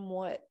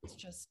somewhat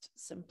just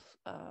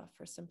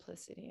for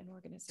simplicity and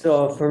organization?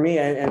 So for me,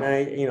 and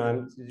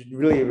I'm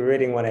really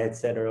reiterating what I had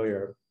said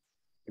earlier.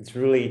 It's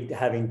really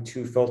having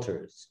 2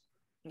 filters.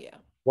 Yeah.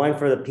 One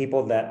for the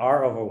people that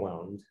are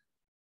overwhelmed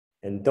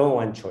and don't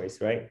want choice,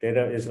 right?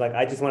 It's like,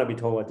 I just want to be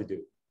told what to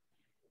do.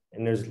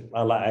 And there's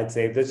a lot, I'd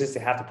say there's just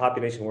half the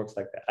population works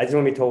like that. I just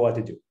want to be told what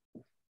to do.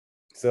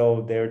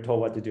 So they're told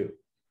what to do.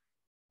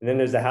 And then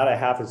there's the other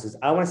half that says,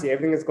 I want to see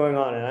everything that's going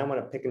on and I want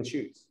to pick and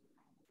choose.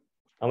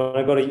 I want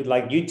to go to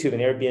like YouTube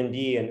and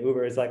Airbnb and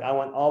Uber. It's like, I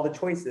want all the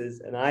choices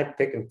and I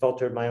pick and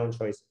filter my own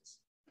choices.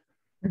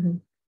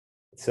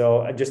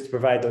 So just to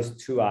provide those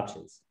 2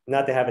 options,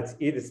 not to have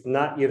it's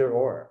not either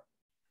or.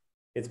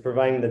 It's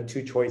providing the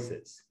two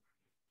choices.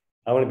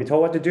 I want to be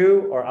told what to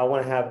do, or I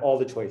want to have all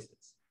the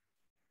choices.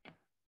 I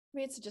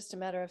mean, it's just a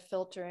matter of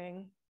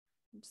filtering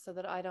so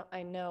that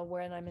I know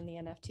when I'm in the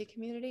NFT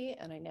community,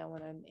 and I know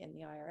when I'm in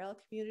the IRL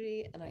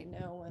community, and I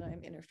know when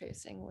I'm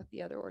interfacing with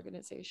the other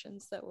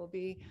organizations that will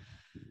be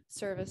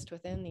serviced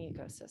within the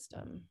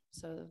ecosystem.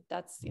 So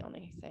that's the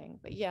only thing.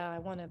 But yeah, I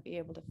want to be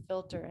able to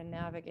filter and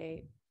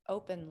navigate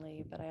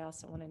openly, but I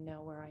also want to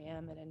know where I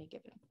am at any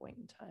given point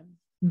in time.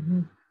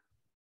 Mm-hmm.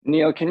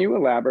 Neil, can you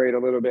elaborate a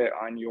little bit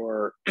on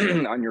your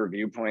on your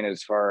viewpoint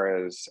as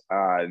far as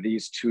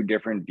these two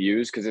different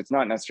views? Because it's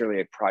not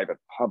necessarily a private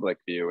public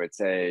view;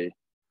 it's a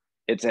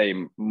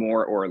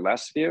more or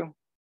less view.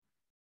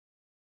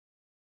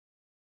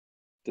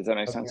 Does that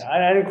make sense?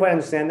 I didn't quite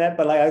understand that,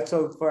 but like,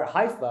 so for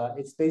Haifa,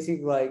 it's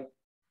basically like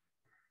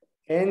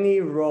any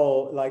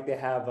role, like they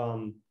have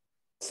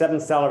 7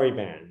 salary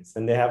bands,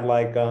 and they have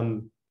like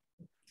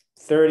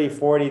 30,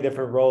 40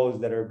 different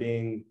roles that are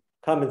being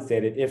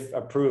compensated if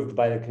approved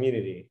by the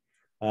community.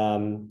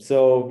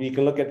 So you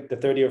can look at the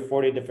 30 or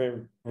 40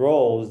 different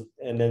roles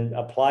and then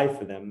apply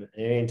for them at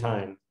any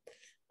time.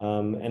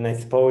 And I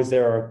suppose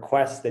there are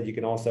quests that you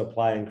can also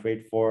apply and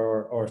create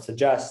for or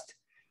suggest.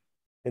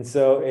 And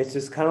so it's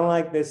just kind of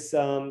like this,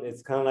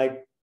 it's kind of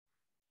like,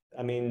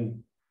 I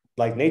mean,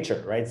 like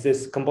nature, right? It's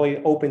this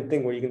completely open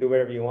thing where you can do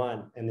whatever you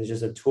want. And it's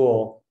just a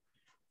tool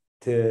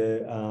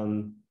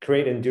to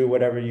create and do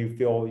whatever you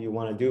feel you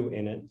want to do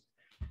in it.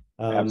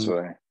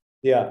 Absolutely.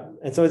 Yeah.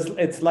 And so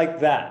it's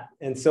like that.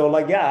 And so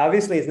like, yeah,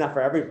 obviously it's not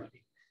for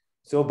everybody.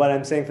 So, but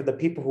I'm saying for the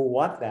people who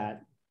want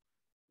that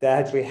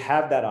actually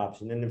have that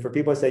option. And for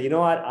people who say, you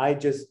know what,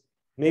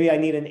 maybe I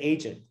need an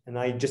agent, and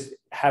I just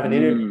have an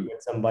interview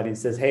with somebody that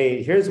says,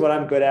 hey, here's what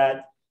I'm good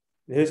at.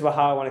 Here's how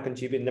I want to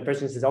contribute. And the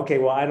person says, okay,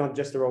 well, I don't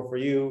just the role for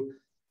you.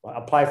 Well,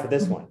 apply for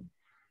this one.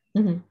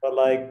 Mm-hmm. But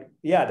like,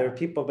 yeah, there are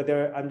people, but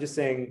I'm just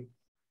saying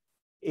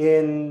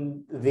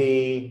in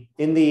the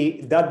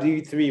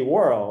W3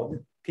 world,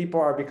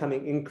 people are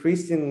becoming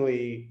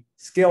increasingly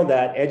skilled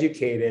at,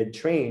 educated,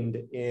 trained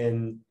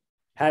in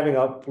having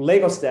a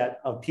Lego set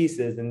of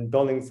pieces and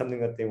building something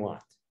that they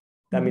want.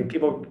 I mean,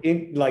 people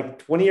like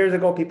 20 years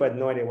ago, people had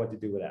no idea what to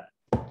do with that.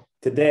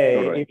 Today,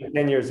 totally. Even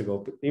 10 years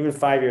ago, even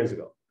 5 years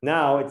ago,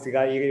 now you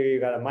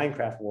got a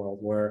Minecraft world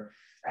where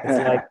it's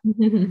like,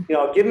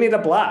 give me the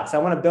blocks. I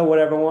want to build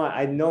whatever I want.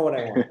 I know what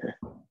I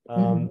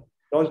want.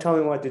 Don't tell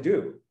me what to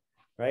do.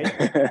 Right.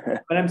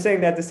 But I'm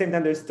saying that at the same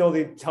time, there's still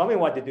tell me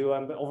what to do.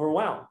 I'm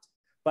overwhelmed.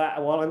 But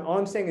all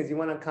I'm saying is you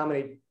want to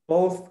accommodate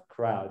both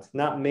crowds,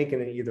 not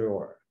making it either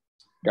or.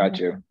 Got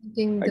you. I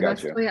think the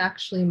best way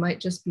actually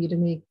might just be to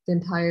make the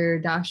entire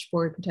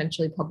dashboard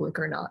potentially public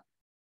or not.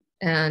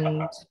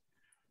 And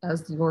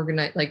as the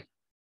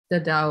the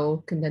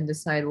DAO can then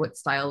decide what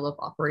style of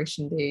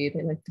operation they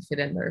like to fit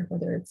in there,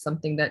 whether it's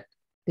something that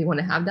they want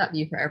to have that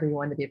view for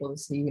everyone to be able to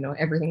see,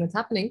 everything that's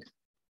happening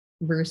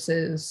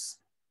versus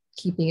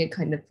keeping it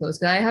kind of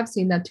closed. I have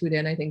seen that too,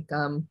 and I think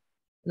a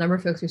number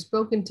of folks we've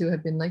spoken to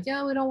have been like,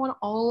 yeah, we don't want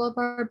all of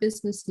our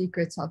business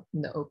secrets out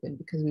in the open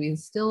because we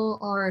still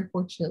are,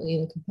 unfortunately,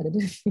 in a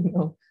competitive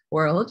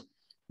world.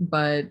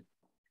 But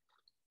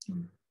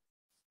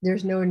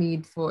there's no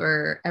need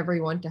for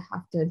everyone to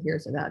have to adhere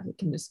to that. It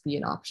can just be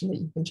an option that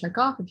you can check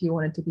off if you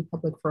want it to be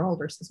public for all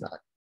versus not.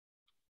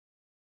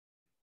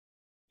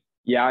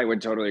 Yeah, I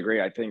would totally agree.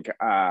 I think,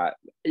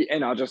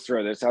 and I'll just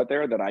throw this out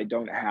there that I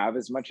don't have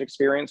as much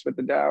experience with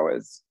the DAO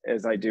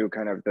as I do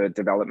kind of the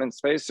development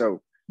space.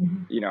 So,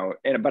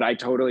 but I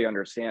totally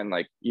understand,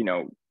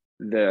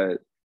 the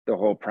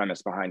whole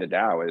premise behind a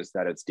DAO is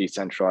that it's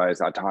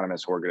decentralized,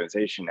 autonomous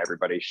organization.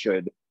 Everybody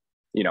should,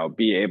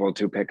 be able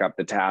to pick up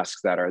the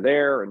tasks that are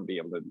there and be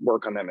able to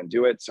work on them and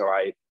do it. So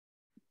I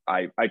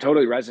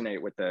totally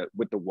resonate with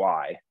the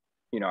why.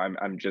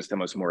 I'm just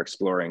almost more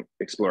exploring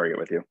it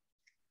with you.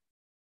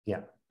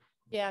 Yeah.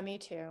 Yeah, me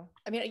too.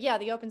 I mean, yeah,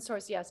 the open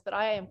source, yes, but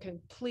I am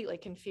completely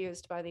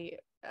confused by the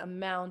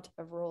amount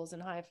of rules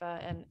in Haifa,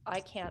 and I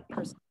can't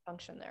personally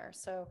function there.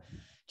 So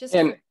just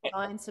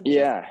find some,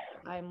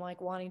 I'm like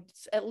wanting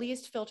at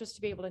least filters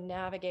to be able to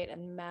navigate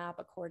and map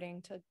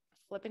according to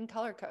flipping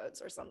color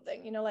codes or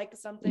something, like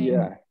something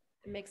that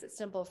makes it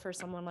simple for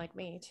someone like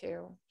me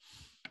too.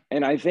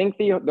 And I think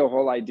the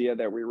whole idea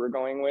that we were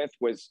going with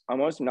was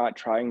almost not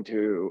trying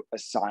to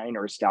assign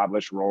or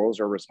establish roles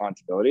or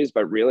responsibilities,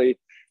 but really,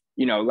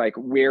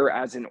 we're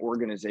as an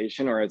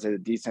organization or as a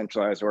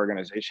decentralized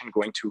organization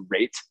going to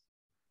rate,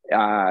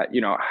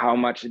 how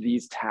much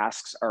these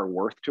tasks are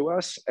worth to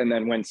us. And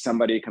then when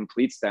somebody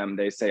completes them,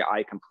 they say,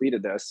 I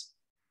completed this.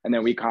 And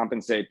then we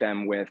compensate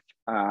them with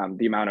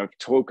the amount of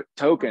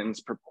tokens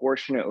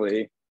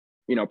proportionate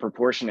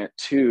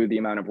to the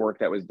amount of work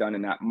that was done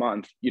in that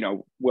month.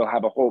 We'll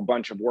have a whole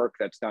bunch of work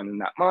that's done in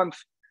that month.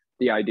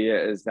 The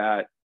idea is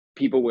that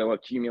people will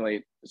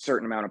accumulate a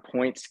certain amount of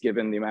points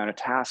given the amount of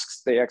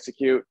tasks they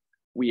execute.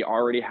 We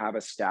already have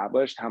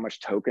established how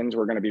much tokens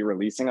we're going to be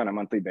releasing on a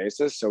monthly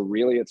basis. So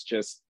really it's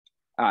just,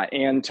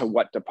 and to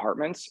what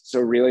departments. So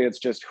really it's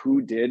just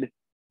who did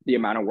the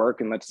amount of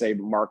work in, let's say,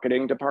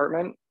 marketing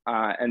department.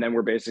 And then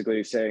we're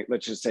basically saying,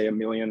 let's just say 1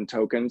 million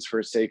tokens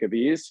for sake of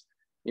ease.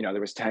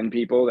 There was 10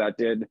 people that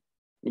did,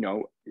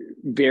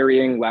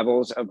 varying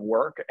levels of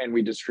work, and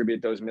we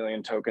distribute those 1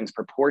 million tokens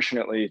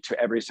proportionately to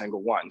every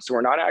single one. So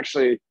we're not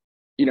actually,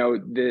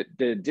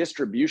 the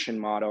distribution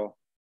model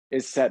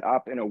is set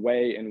up in a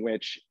way in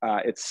which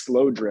it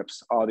slow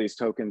drips all these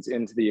tokens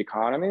into the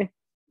economy,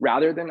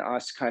 rather than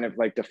us kind of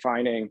like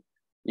defining,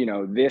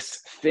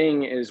 this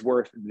thing is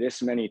worth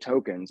this many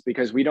tokens,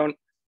 because we don't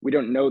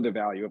know the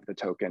value of the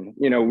token.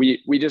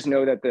 We just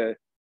know that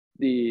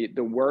the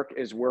work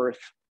is worth,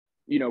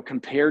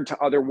 compared to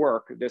other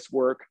work, this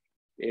work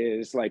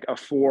is like a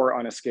 4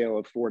 on a scale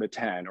of 4 to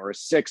 10, or a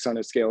 6 on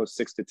a scale of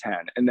 6 to 10.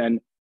 And then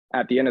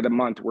at the end of the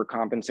month, we're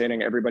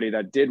compensating everybody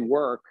that did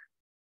work,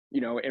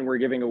 and we're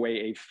giving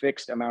away a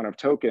fixed amount of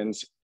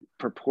tokens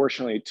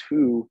proportionally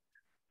to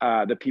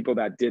the people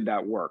that did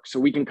that work. So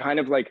we can kind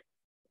of like,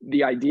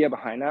 the idea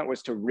behind that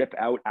was to rip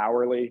out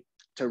hourly,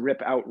 to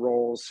rip out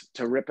roles,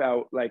 to rip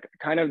out like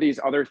kind of these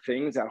other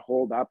things that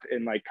hold up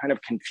and like kind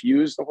of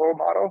confuse the whole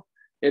model.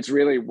 It's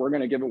really, we're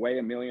going to give away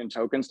 1 million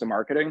tokens to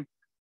marketing.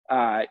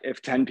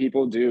 If 10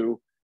 people do,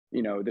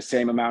 the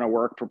same amount of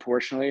work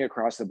proportionally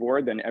across the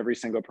board, then every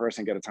single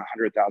person gets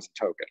 100,000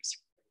 tokens.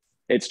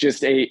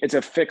 It's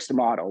a fixed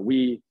model.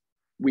 We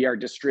are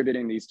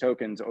distributing these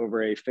tokens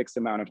over a fixed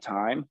amount of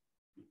time,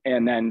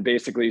 and then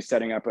basically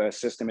setting up a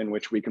system in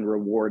which we can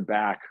reward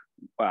back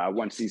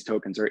once these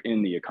tokens are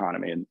in the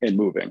economy and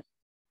moving.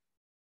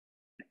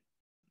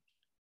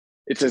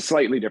 It's a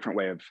slightly different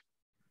way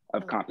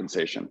of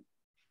compensation.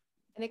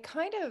 And it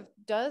kind of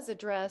does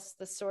address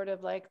the sort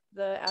of like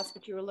the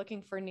aspect you were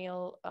looking for,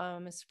 Neil,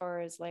 as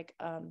far as like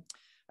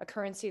a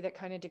currency that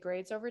kind of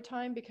degrades over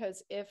time,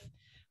 because if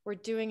we're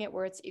doing it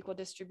where it's equal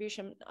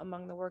distribution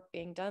among the work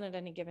being done at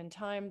any given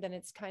time, then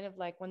it's kind of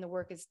like when the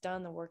work is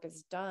done, the work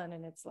is done.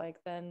 And it's like,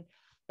 then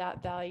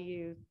that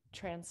value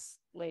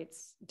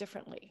translates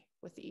differently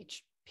with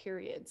each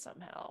period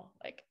somehow.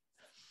 Like,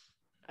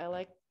 I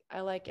like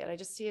it. I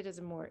just see it as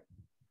a more,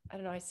 I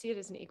don't know, I see it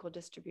as an equal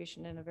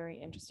distribution in a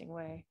very interesting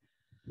way.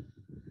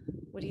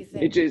 What do you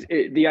think?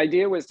 The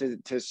idea was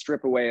to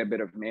strip away a bit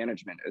of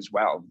management as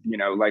well,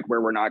 like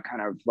where we're not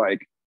kind of like,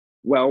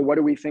 well, what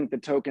do we think the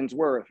token's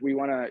worth? We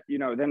want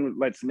to, then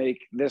let's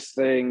make this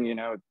thing,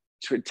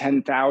 to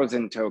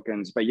 10,000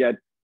 tokens, but yet,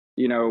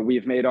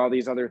 we've made all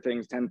these other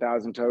things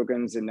 10,000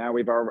 tokens, and now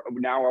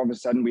all of a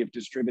sudden we've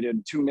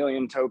distributed 2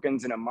 million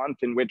tokens in a month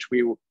in which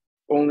we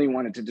only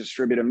wanted to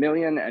distribute 1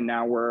 million, and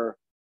now we're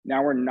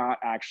not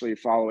actually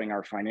following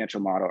our financial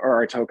model or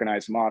our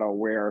tokenized model.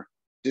 We're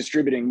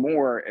distributing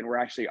more, and we're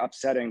actually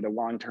upsetting the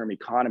long-term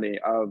economy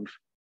of,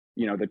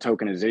 the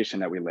tokenization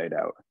that we laid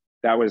out.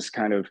 That was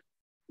kind of,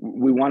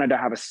 we wanted to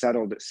have a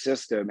settled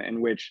system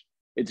in which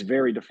it's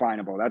very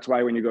definable. That's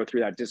why when you go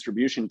through that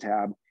distribution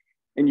tab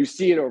and you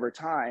see it over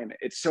time,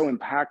 it's so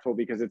impactful,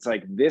 because it's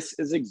like, this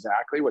is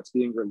exactly what's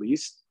being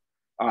released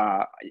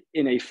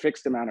in a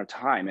fixed amount of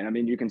time. And I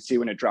mean, you can see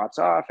when it drops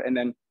off. And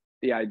then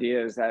the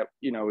idea is that,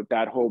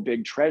 that whole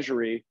big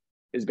treasury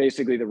is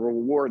basically the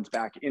rewards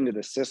back into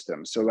the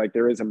system. So like,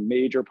 there is a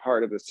major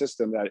part of the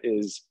system that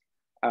is,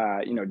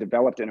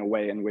 developed in a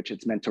way in which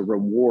it's meant to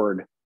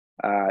reward,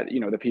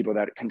 the people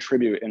that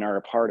contribute and are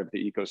a part of the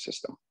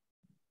ecosystem.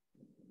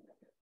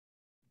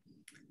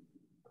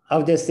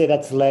 I'll just say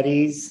that's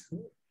Letty's,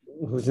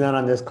 who's not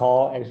on this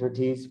call,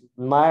 expertise.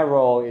 My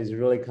role is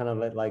really kind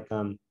of like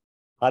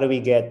how do we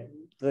get,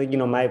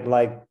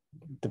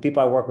 the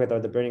people I work with are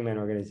the Burning Man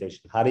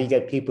organization. How do you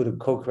get people to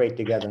co-create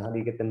together? How do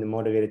you get them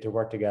motivated to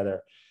work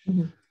together?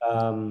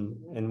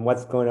 Mm-hmm. And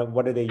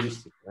what are they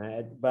used to?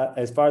 Right? But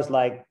as far as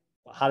like,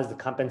 how does the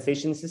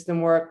compensation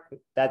system work?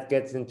 That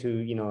gets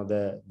into,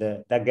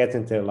 that gets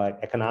into like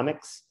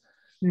economics.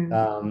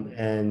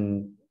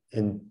 Mm-hmm.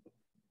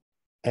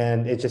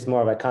 And it's just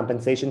more of a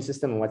compensation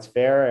system and what's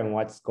fair and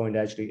what's going to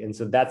actually, and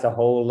so that's a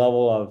whole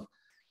level of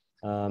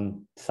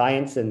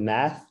science and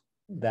math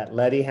that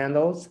Letty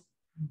handles.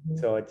 Mm-hmm.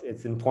 So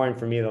it's important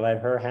for me to let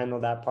her handle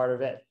that part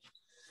of it,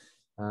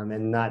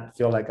 and not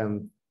feel like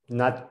I'm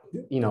not,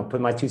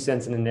 put my 2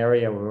 cents in an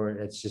area where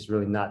it's just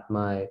really not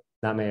my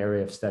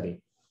area of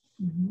study.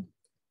 Mm-hmm.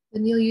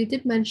 Neil, you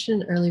did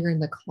mention earlier in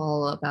the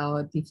call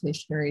about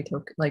deflationary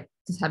token, like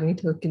just having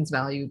tokens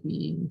value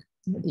being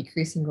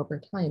decreasing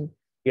over time.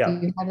 Yeah.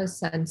 Do you have a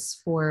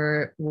sense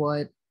for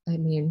what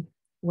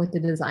the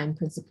design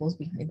principles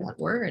behind that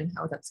were and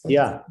how that's going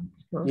to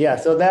work? Yeah.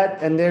 So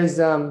that, and there's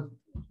a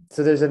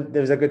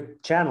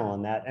good channel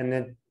on that. And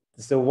then,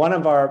 so one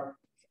of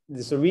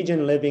so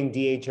Region Living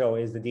DHO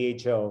is the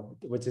DHO,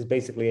 which is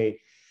basically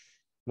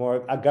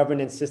a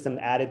governance system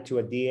added to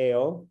a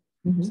DAO.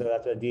 Mm-hmm. So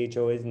that's what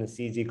DHO is in the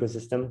Seeds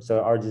ecosystem. So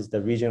ours is the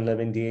Region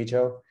Living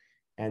DHO.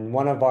 And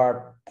one of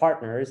our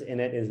partners in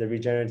it is the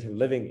Regenerative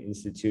Living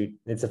Institute.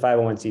 It's a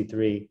 501c3.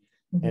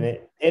 Mm-hmm. And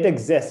it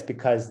exists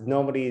because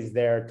nobody is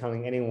there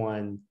telling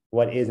anyone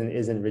what is and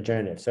isn't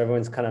regenerative. So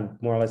everyone's kind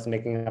of more or less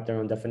making up their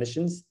own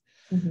definitions.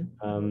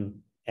 Mm-hmm.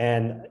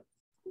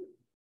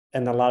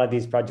 And a lot of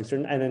these projects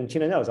and then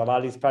Tina knows, a lot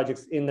of these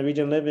projects in the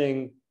Region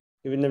Living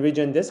even the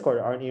regen Discord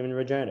aren't even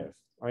regenerative,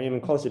 aren't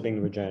even close to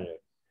being regenerative.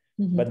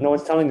 Mm-hmm. But no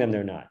one's telling them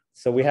they're not.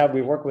 So we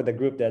work with a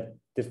group that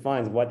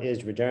defines what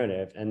is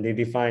regenerative, and they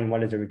define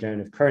what is a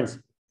regenerative currency.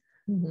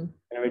 Mm-hmm.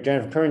 And a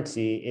regenerative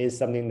currency is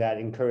something that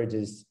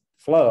encourages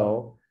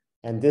flow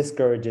and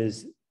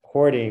discourages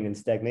hoarding and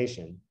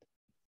stagnation.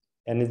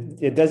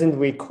 And it doesn't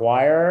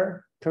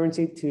require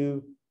currency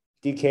to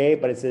decay,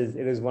 but it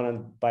is one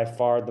of by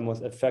far the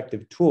most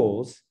effective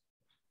tools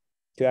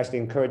to actually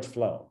encourage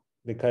flow.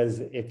 Because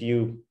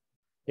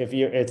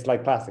it's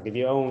like plastic. If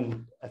you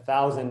own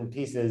 1,000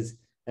 pieces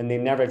and they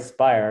never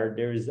expire,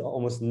 there is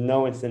almost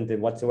no incentive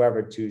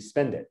whatsoever to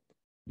spend it.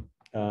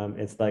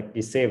 It's like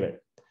you save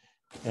it.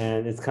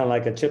 And it's kind of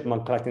like a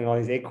chipmunk collecting all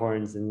these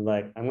acorns, and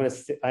like,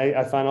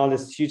 I found all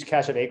this huge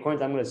cache of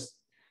acorns. I'm going to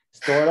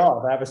store it all.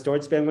 If I have a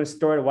storage space, I'm going to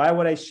store it. Why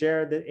would I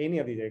share any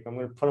of these acorns? I'm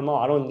going to put them all.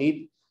 I don't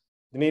need,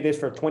 maybe it's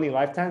for 20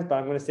 lifetimes, but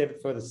I'm going to save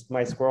it for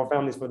my squirrel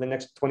families for the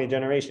next 20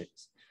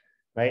 generations.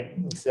 Right.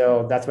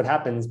 So that's what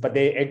happens, but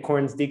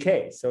acorns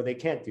decay. So they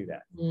can't do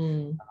that.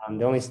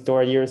 They only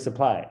store a year's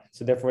supply.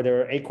 So therefore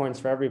there are acorns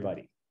for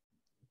everybody.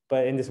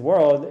 But in this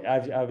world,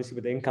 obviously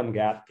with the income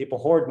gap, people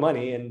hoard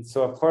money. And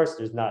so of course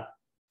there's not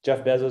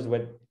Jeff Bezos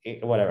with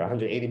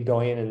 180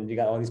 billion, and you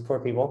got all these poor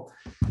people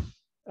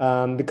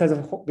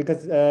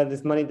because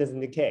this money doesn't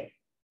decay.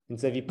 And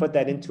so if you put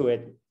that into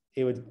it,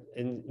 it would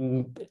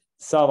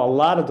solve a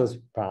lot of those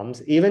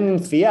problems. Even in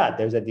fiat,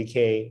 there's a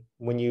decay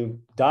when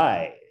you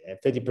die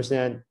at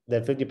 50%,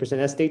 that 50%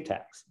 estate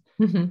tax.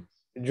 Mm-hmm.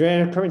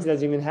 Regenerative currency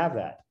doesn't even have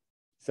that.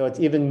 So it's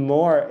even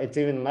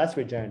less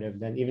regenerative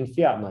than even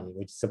fiat money,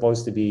 which is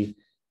supposed to be,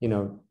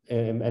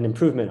 an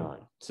improvement on.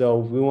 So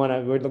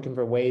we're looking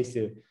for ways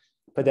to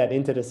put that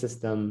into the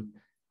system.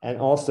 And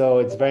also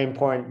it's very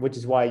important, which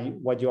is why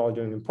what you're all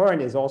doing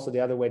important, is also the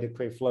other way to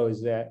create flow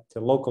is to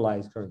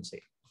localize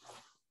currency.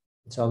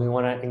 So we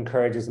want to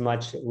encourage as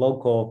much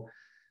local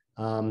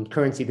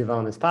currency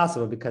development as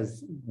possible,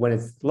 because when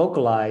it's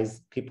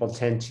localized, people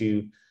tend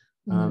to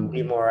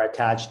be more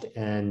attached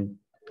and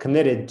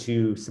committed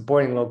to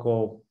supporting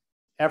local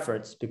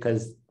efforts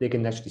because they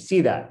can actually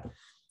see that,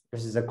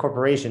 versus a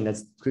corporation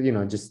that's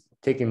just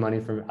taking money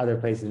from other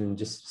places and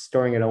just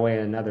storing it away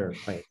in another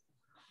place.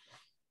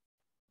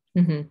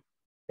 Mm-hmm.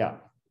 Yeah.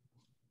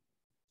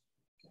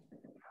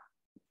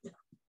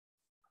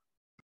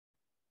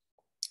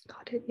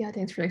 Got it. Yeah,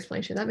 thanks for the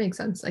explanation. That makes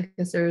sense. I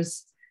guess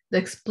there's the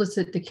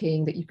explicit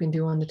decaying that you can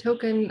do on the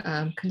token.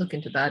 Can look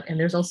into that. And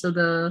there's also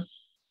the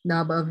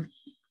knob of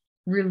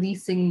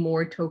releasing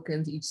more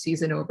tokens each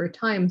season over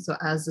time. So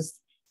as this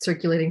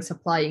circulating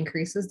supply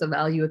increases, the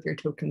value of your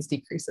tokens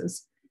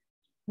decreases.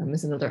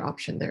 Is another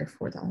option there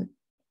for that.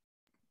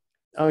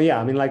 Oh yeah,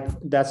 I mean, like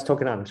that's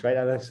tokenomics,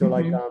 right? So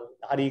like,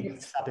 how do you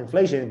stop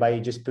inflation? By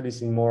just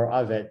producing more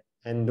of it.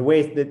 And the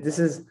way that this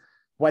is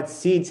what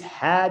Seeds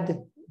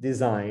had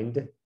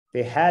designed.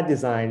 They had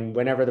designed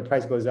whenever the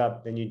price goes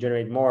up, then you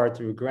generate more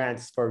through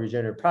grants for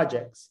regenerative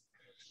projects.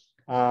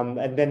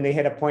 And then they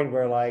hit a point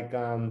where like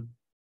the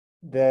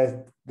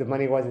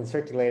money wasn't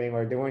circulating,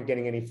 or they weren't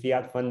getting any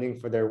fiat funding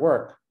for their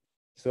work.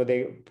 So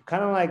they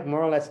kind of like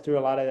more or less threw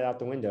a lot of it out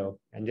the window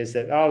and just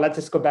said, oh, let's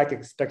just go back to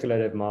the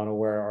speculative model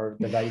where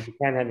the values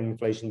can have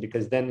inflation,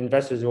 because then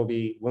investors will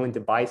be willing to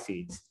buy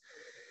seeds.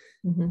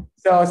 Mm-hmm.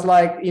 So it's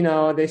like,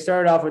 they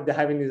started off with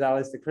having these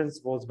idealistic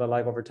principles, but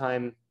like over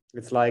time,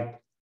 it's like,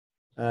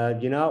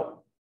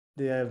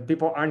 the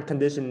people aren't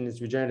conditioned in this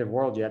regenerative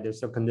world yet. They're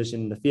still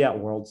conditioned in the fiat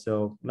world.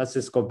 So let's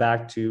just go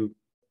back to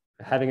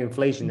having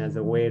inflation as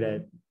a way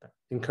to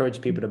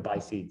encourage people to buy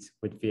seeds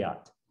with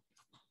fiat.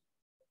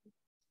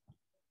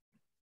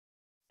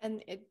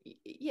 And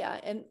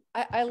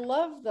I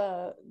love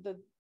the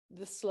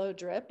slow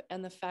drip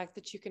and the fact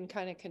that you can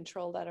kind of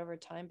control that over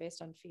time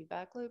based on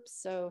feedback loops.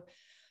 So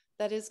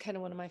that is kind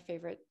of one of my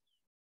favorite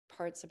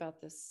parts about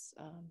this,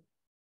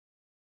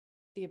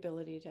 the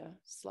ability to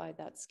slide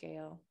that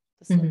scale.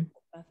 The slow drip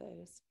method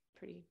is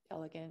pretty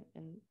elegant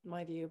in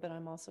my view, but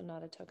I'm also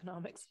not a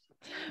tokenomics,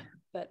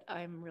 but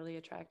I'm really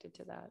attracted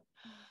to that.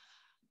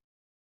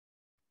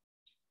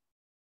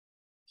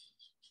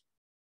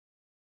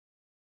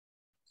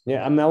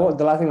 Yeah, I mean,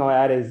 the last thing I'll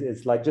add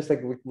is like, just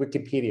like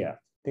Wikipedia.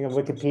 Think of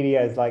Wikipedia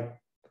as like,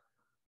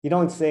 you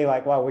don't say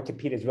like, wow,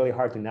 Wikipedia is really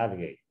hard to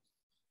navigate,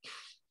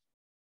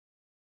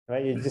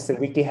 right? You just say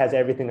Wiki has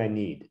everything I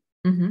need.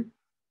 Mm-hmm.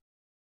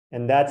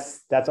 And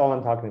that's all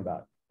I'm talking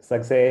about. It's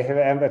like, say,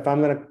 if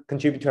I'm going to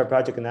contribute to a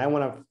project and I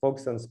want to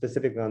focus on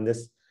specifically on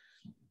this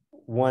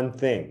one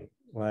thing,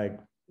 like,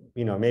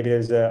 maybe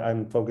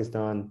I'm focused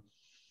on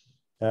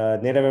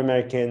Native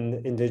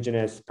American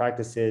indigenous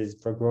practices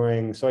for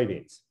growing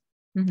soybeans.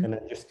 Mm-hmm. And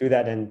then just do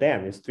that, and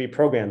bam, there's 3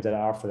 programs that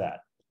offer that.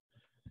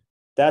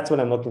 That's what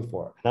I'm looking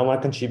for. And I want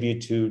to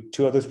contribute to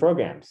 2 of those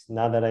programs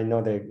now that I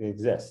know they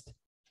exist.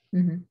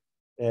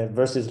 Mm-hmm.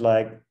 Versus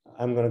like,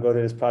 I'm going to go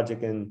to this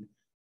project and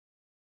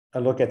I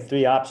look at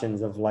 3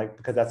 options of like,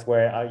 because that's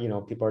where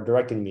people are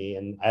directing me,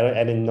 and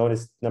I didn't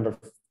notice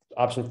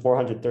option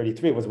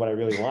 433 was what I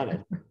really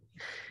wanted.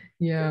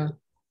 Yeah.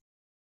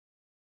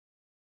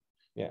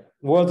 Yeah.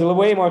 Well, it's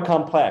way more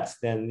complex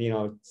than, you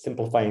know,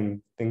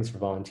 simplifying things for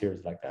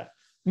volunteers like that.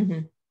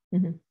 Mm-hmm.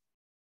 Mm-hmm.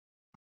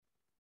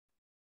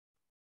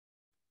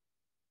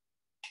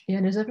 Yeah,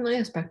 there's definitely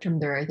a spectrum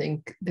there. I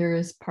think there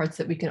is parts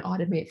that we can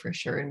automate for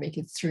sure and make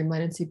it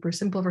streamlined and super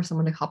simple for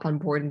someone to hop on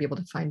board and be able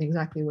to find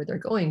exactly where they're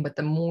going. But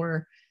the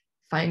more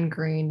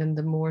fine-grained and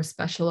the more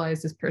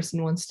specialized this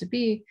person wants to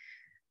be,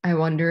 I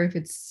wonder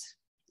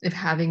if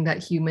having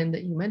that human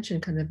that you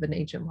mentioned, kind of an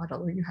agent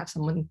model where you have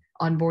someone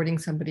onboarding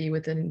somebody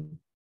with an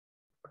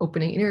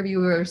opening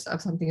interview or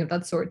something of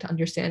that sort to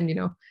understand, you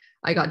know,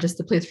 I got just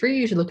the place for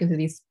you. You should look into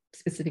these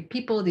specific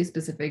people, these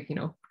specific, you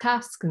know,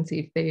 tasks and see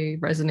if they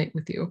resonate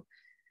with you.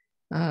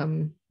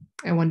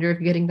 I wonder if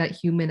getting that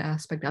human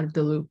aspect out of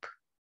the loop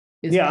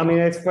is. Yeah, I mean,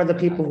 it's for the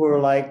people who are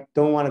like,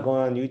 don't want to go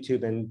on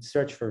YouTube and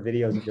search for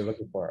videos that they're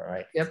looking for,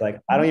 right? Yep. It's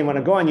like, I don't even want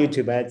to go on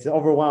YouTube, but it's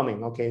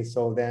overwhelming. Okay,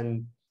 so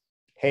then,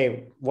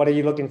 hey, what are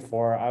you looking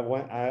for?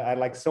 I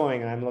like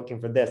sewing and I'm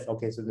looking for this.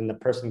 Okay, so then the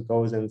person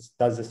goes and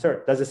does the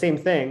search, does the same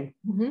thing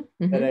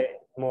that a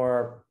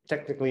more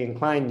technically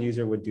inclined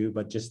user would do,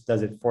 but just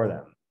does it for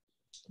them.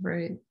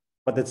 Right.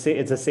 But it's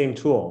the same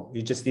tool.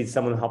 You just need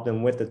someone to help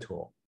them with the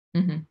tool.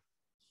 Mm-hmm.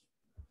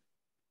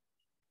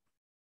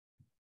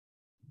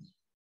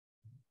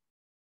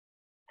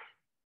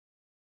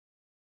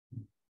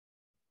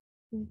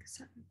 Makes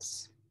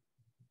sense.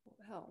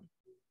 Well,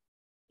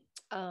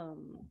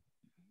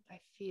 I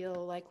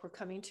feel like we're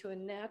coming to a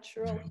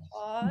natural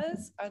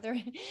pause. Are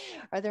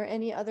there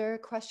any other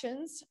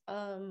questions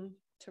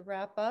to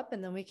wrap up,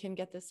 and then we can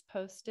get this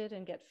posted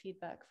and get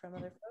feedback from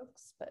other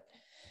folks? But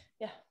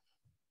yeah,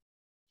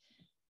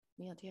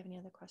 Neil, do you have any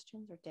other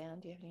questions, or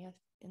Dan, do you have any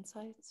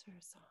insights, or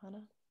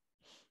Sahana?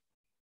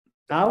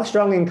 I would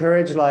strongly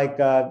encourage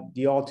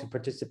you all to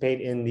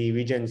participate in the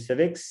Regen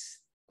Civics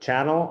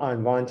channel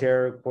on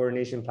volunteer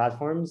coordination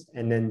platforms,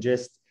 and then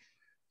just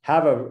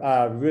have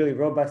a really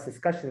robust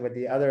discussion with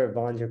the other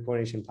volunteer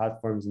coordination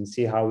platforms and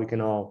see how we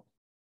can all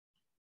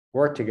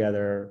work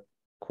together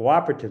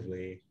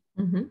cooperatively,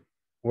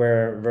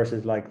 where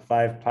versus like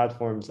 5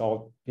 platforms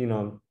all, you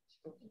know,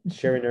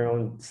 sharing their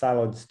own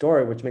siloed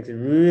story, which makes it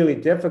really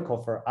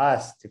difficult for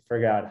us to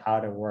figure out how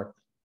to work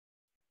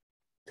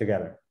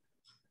together.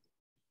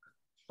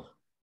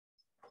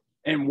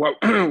 And what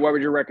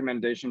would your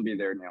recommendation be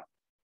there, Neil?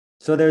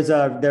 So there's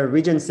the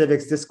Regen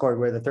Civics Discord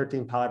where the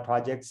 13 pilot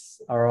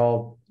projects are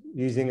all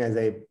using as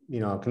a,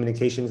 you know,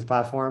 communications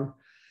platform.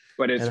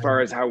 But as far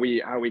as how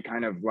we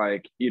kind of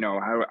like, you know,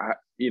 how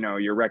you know,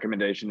 your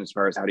recommendation as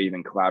far as how to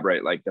even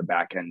collaborate, like the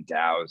back end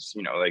DAOs,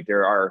 you know, like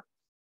there are,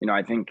 you know,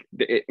 I think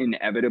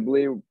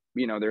inevitably,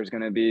 you know, there's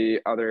going to be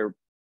other,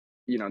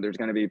 you know, there's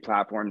going to be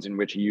platforms in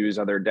which you use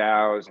other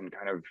DAOs and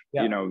kind of,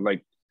 you know,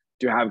 like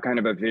to have kind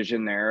of a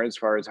vision there as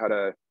far as how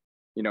to,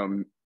 you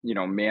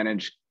know,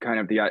 manage kind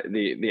of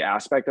the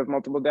aspect of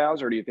multiple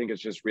DAOs, or do you think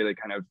it's just really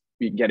kind of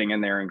getting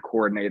in there and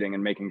coordinating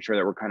and making sure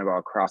that we're kind of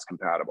all cross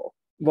compatible?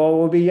 Well,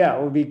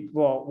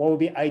 what will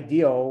be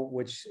ideal,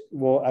 which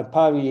will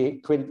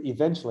probably create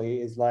eventually,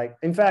 is like,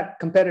 in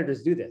fact,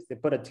 competitors do this. They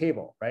put a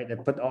table, right? They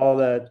put all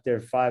their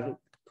 5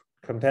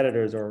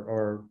 competitors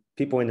or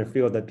people in their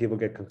field that people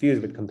get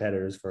confused with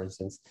competitors, for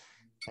instance,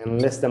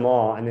 and list them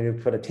all, and then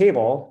they put a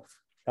table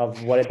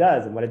of what it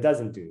does and what it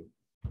doesn't do.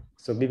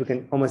 So people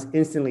can almost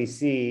instantly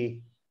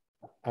see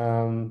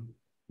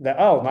that,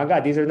 oh my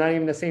God, these are not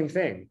even the same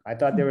thing. I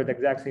thought they were the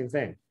exact same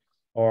thing.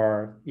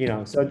 Or, you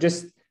know, so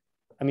just,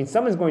 I mean,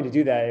 someone's going to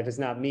do that if it's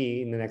not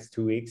me in the next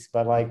 2 weeks,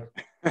 but like,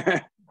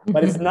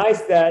 but it's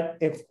nice that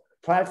if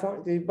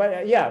platform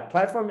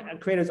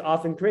creators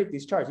often create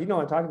these charts. You know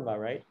what I'm talking about,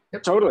 right?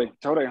 Totally,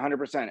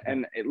 100%.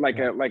 And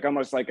like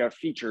almost like a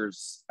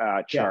features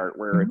chart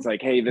where it's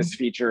like, hey, this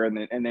feature,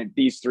 and then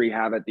these 3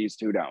 have it, these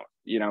 2 don't.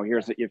 You know,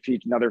 here's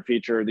another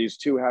feature, these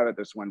 2 have it,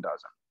 this one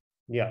doesn't.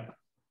 Yeah.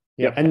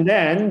 And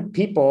then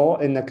people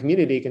in the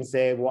community can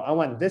say, well, I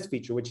want this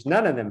feature, which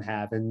none of them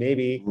have, and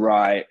maybe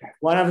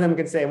one of them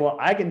can say, well,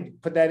 I can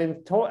put that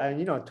in,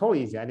 you know,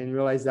 totally easy. I didn't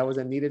realize that was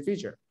a needed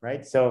feature,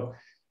 right? So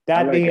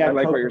that I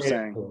like what you're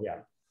saying. Tool.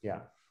 Yeah.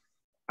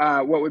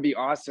 What would be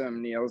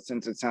awesome, Neil,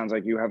 since it sounds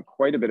like you have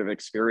quite a bit of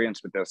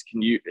experience with this,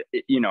 can you,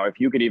 you know, if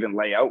you could even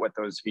lay out what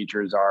those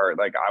features are,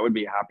 like I would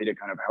be happy to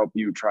kind of help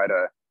you try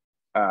to,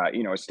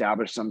 you know,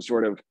 establish some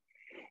sort of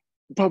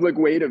public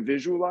way to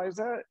visualize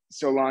that,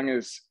 so long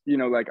as, you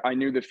know, like I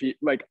knew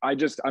like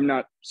I'm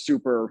not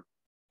super,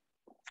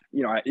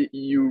 you know,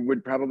 you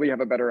would probably have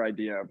a better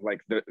idea of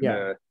like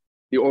the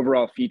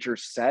overall feature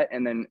set,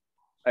 and then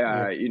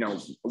you know,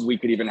 we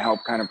could even help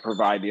kind of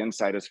provide the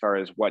insight as far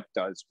as what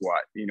does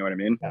what, you know what I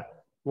mean? Yeah.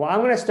 Well, I'm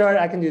going to start,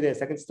 I can do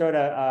this. I can start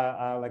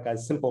like a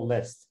simple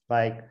list,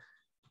 like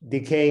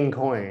decaying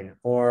coin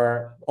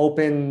or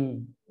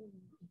open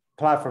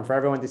platform for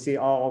everyone to see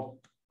all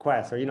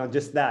quests, or, you know,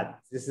 just that.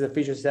 This is a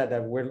feature set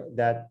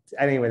that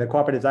anyway, the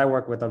cooperatives I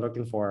work with are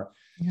looking for.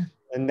 Yeah.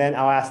 And then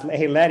I'll ask,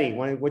 hey, Letty,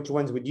 which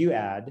ones would you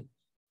add?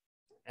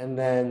 And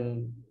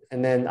then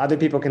other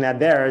people can add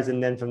theirs.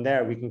 And then from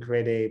there, we can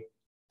create a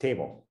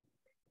table.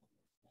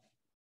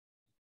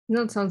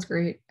 No, that sounds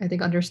great. I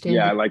think understanding.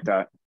 Yeah, I like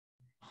that.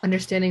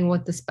 understanding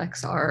what the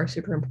specs are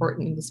super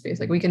important in the space.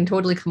 Like we can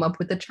totally come up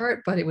with the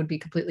chart, but it would be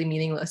completely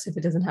meaningless if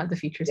it doesn't have the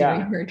features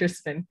you're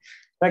interested in.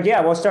 Like,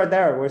 yeah, we'll start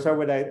there. We'll start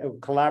with a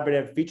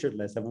collaborative featured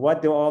list of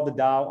what do all the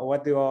DAO,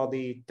 what do all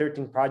the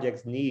 13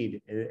 projects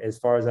need as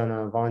far as on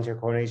a volunteer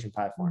coordination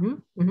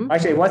platform.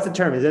 Actually, what's the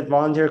term? Is it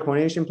volunteer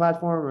coordination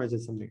platform or is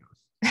it something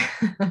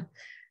else?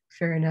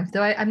 Fair enough.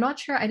 Though I'm not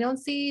sure. I don't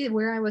see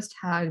where I was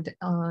tagged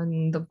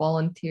on the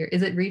volunteer.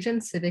 Is it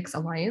Region Civics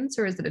Alliance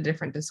or is it a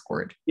different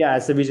Discord? Yeah,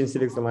 it's the Region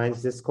Civics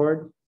Alliance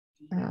Discord.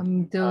 Do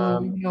you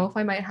know if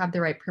I might have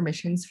the right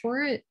permissions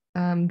for it?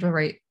 The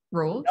right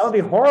roles? That would be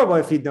horrible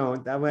if you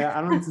don't. That way,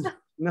 I don't.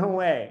 No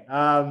way.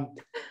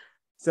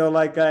 So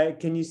like,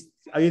 can you?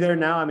 Are you there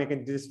now? I mean, I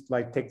can just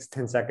like take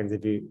 10 seconds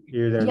if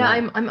you're there. Yeah,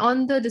 now. I'm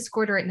on the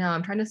Discord right now.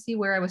 I'm trying to see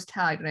where I was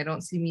tagged, and I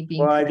don't see me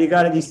being. Well, if you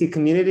got it, you see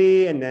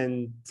community, and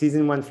then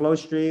season 1 flow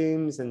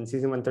streams, and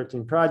season 1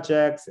 13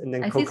 projects, and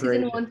then I see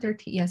season 1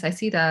 13. Yes, I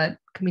see that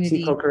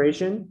community. See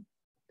co-creation.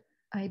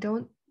 I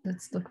don't.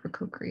 Let's look for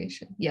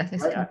co-creation. Yes, I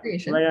see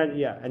co-creation. Right on,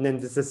 yeah, and then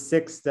it's the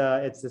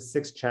 6th. It's the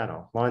 6th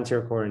channel,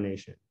 volunteer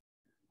coordination.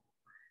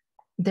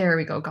 There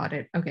we go. Got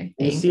it. Okay.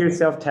 You see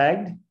yourself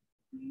tagged?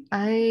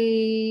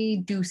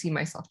 I do see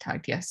myself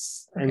tagged.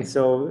 Yes. Okay. And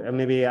so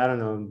maybe I don't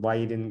know why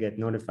you didn't get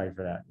notified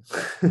for that.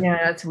 Yeah,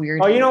 that's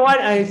weird. Oh, you know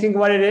what? I think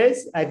what it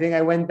is. I think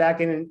I went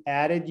back in and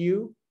added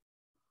you.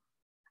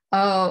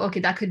 Oh, okay.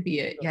 That could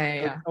be it.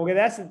 Yeah. Okay,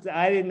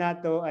 I did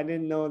not know. I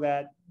didn't know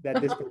that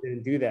this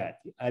didn't do that.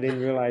 I didn't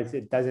realize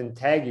it doesn't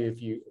tag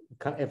you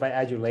if I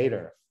add you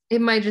later.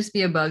 It might just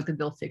be a bug that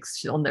they'll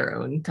fix on their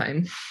own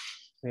time.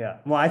 Yeah.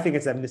 Well, I think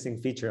it's a missing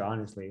feature,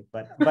 honestly.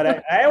 But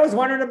I was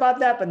wondering about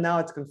that, but now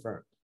it's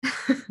confirmed.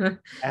 I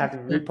have to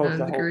repost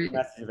the whole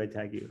message if I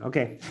tag you.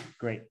 Okay,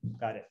 great.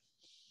 Got it.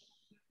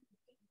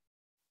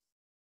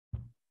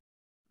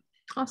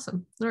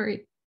 Awesome. All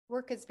right.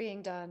 Work is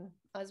being done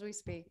as we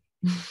speak.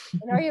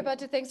 And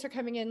Aryabhata, thanks for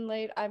coming in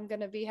late. I'm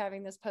going to be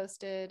having this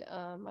posted.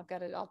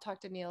 I'll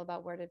talk to Neil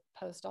about where to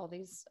post all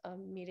these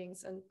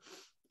meetings.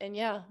 And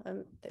yeah,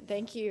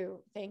 thank you,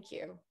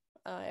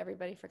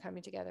 everybody, for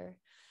coming together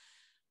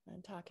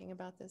and talking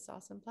about this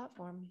awesome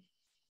platform.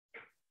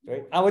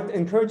 Great. I would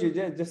encourage you,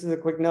 just as a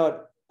quick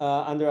note,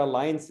 under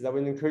alliances, I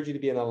would encourage you to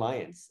be an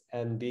alliance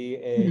and be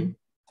a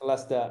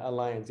Celesta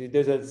Alliance.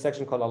 There's a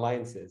section called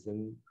alliances,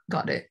 and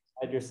got it.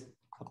 There's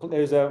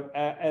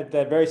at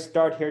the very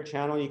start here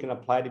channel, you can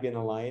apply to be an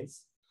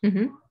alliance.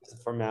 It's a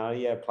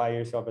formality. You apply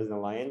yourself as an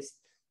alliance,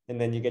 and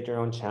then you get your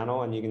own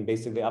channel, and you can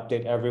basically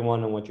update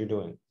everyone on what you're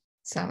doing.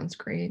 Sounds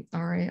great.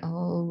 All right,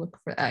 I'll look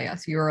for that.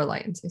 Yes, your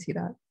alliance. I see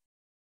that.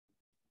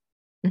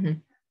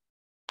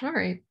 All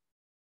right.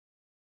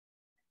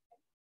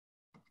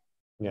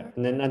 Yeah,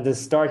 and then at the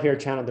start here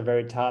channel at the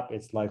very top,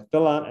 it's like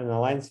fill out an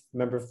alliance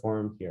member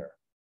form here.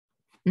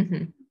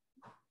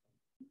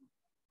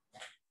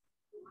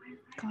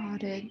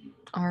 Got it.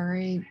 All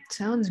right,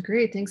 sounds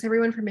great. Thanks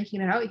everyone for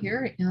making it out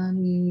here.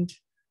 And if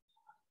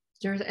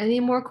there's any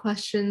more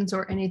questions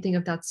or anything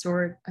of that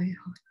sort, I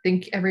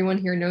think everyone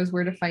here knows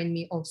where to find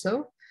me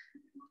also.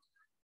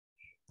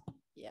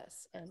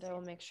 Yes, and I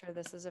will make sure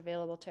this is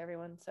available to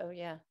everyone. So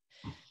yeah,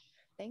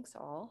 thanks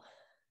all.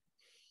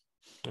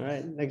 All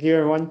right, thank you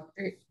everyone.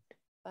 Great.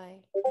 Bye.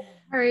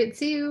 All right,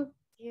 see you.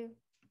 See you.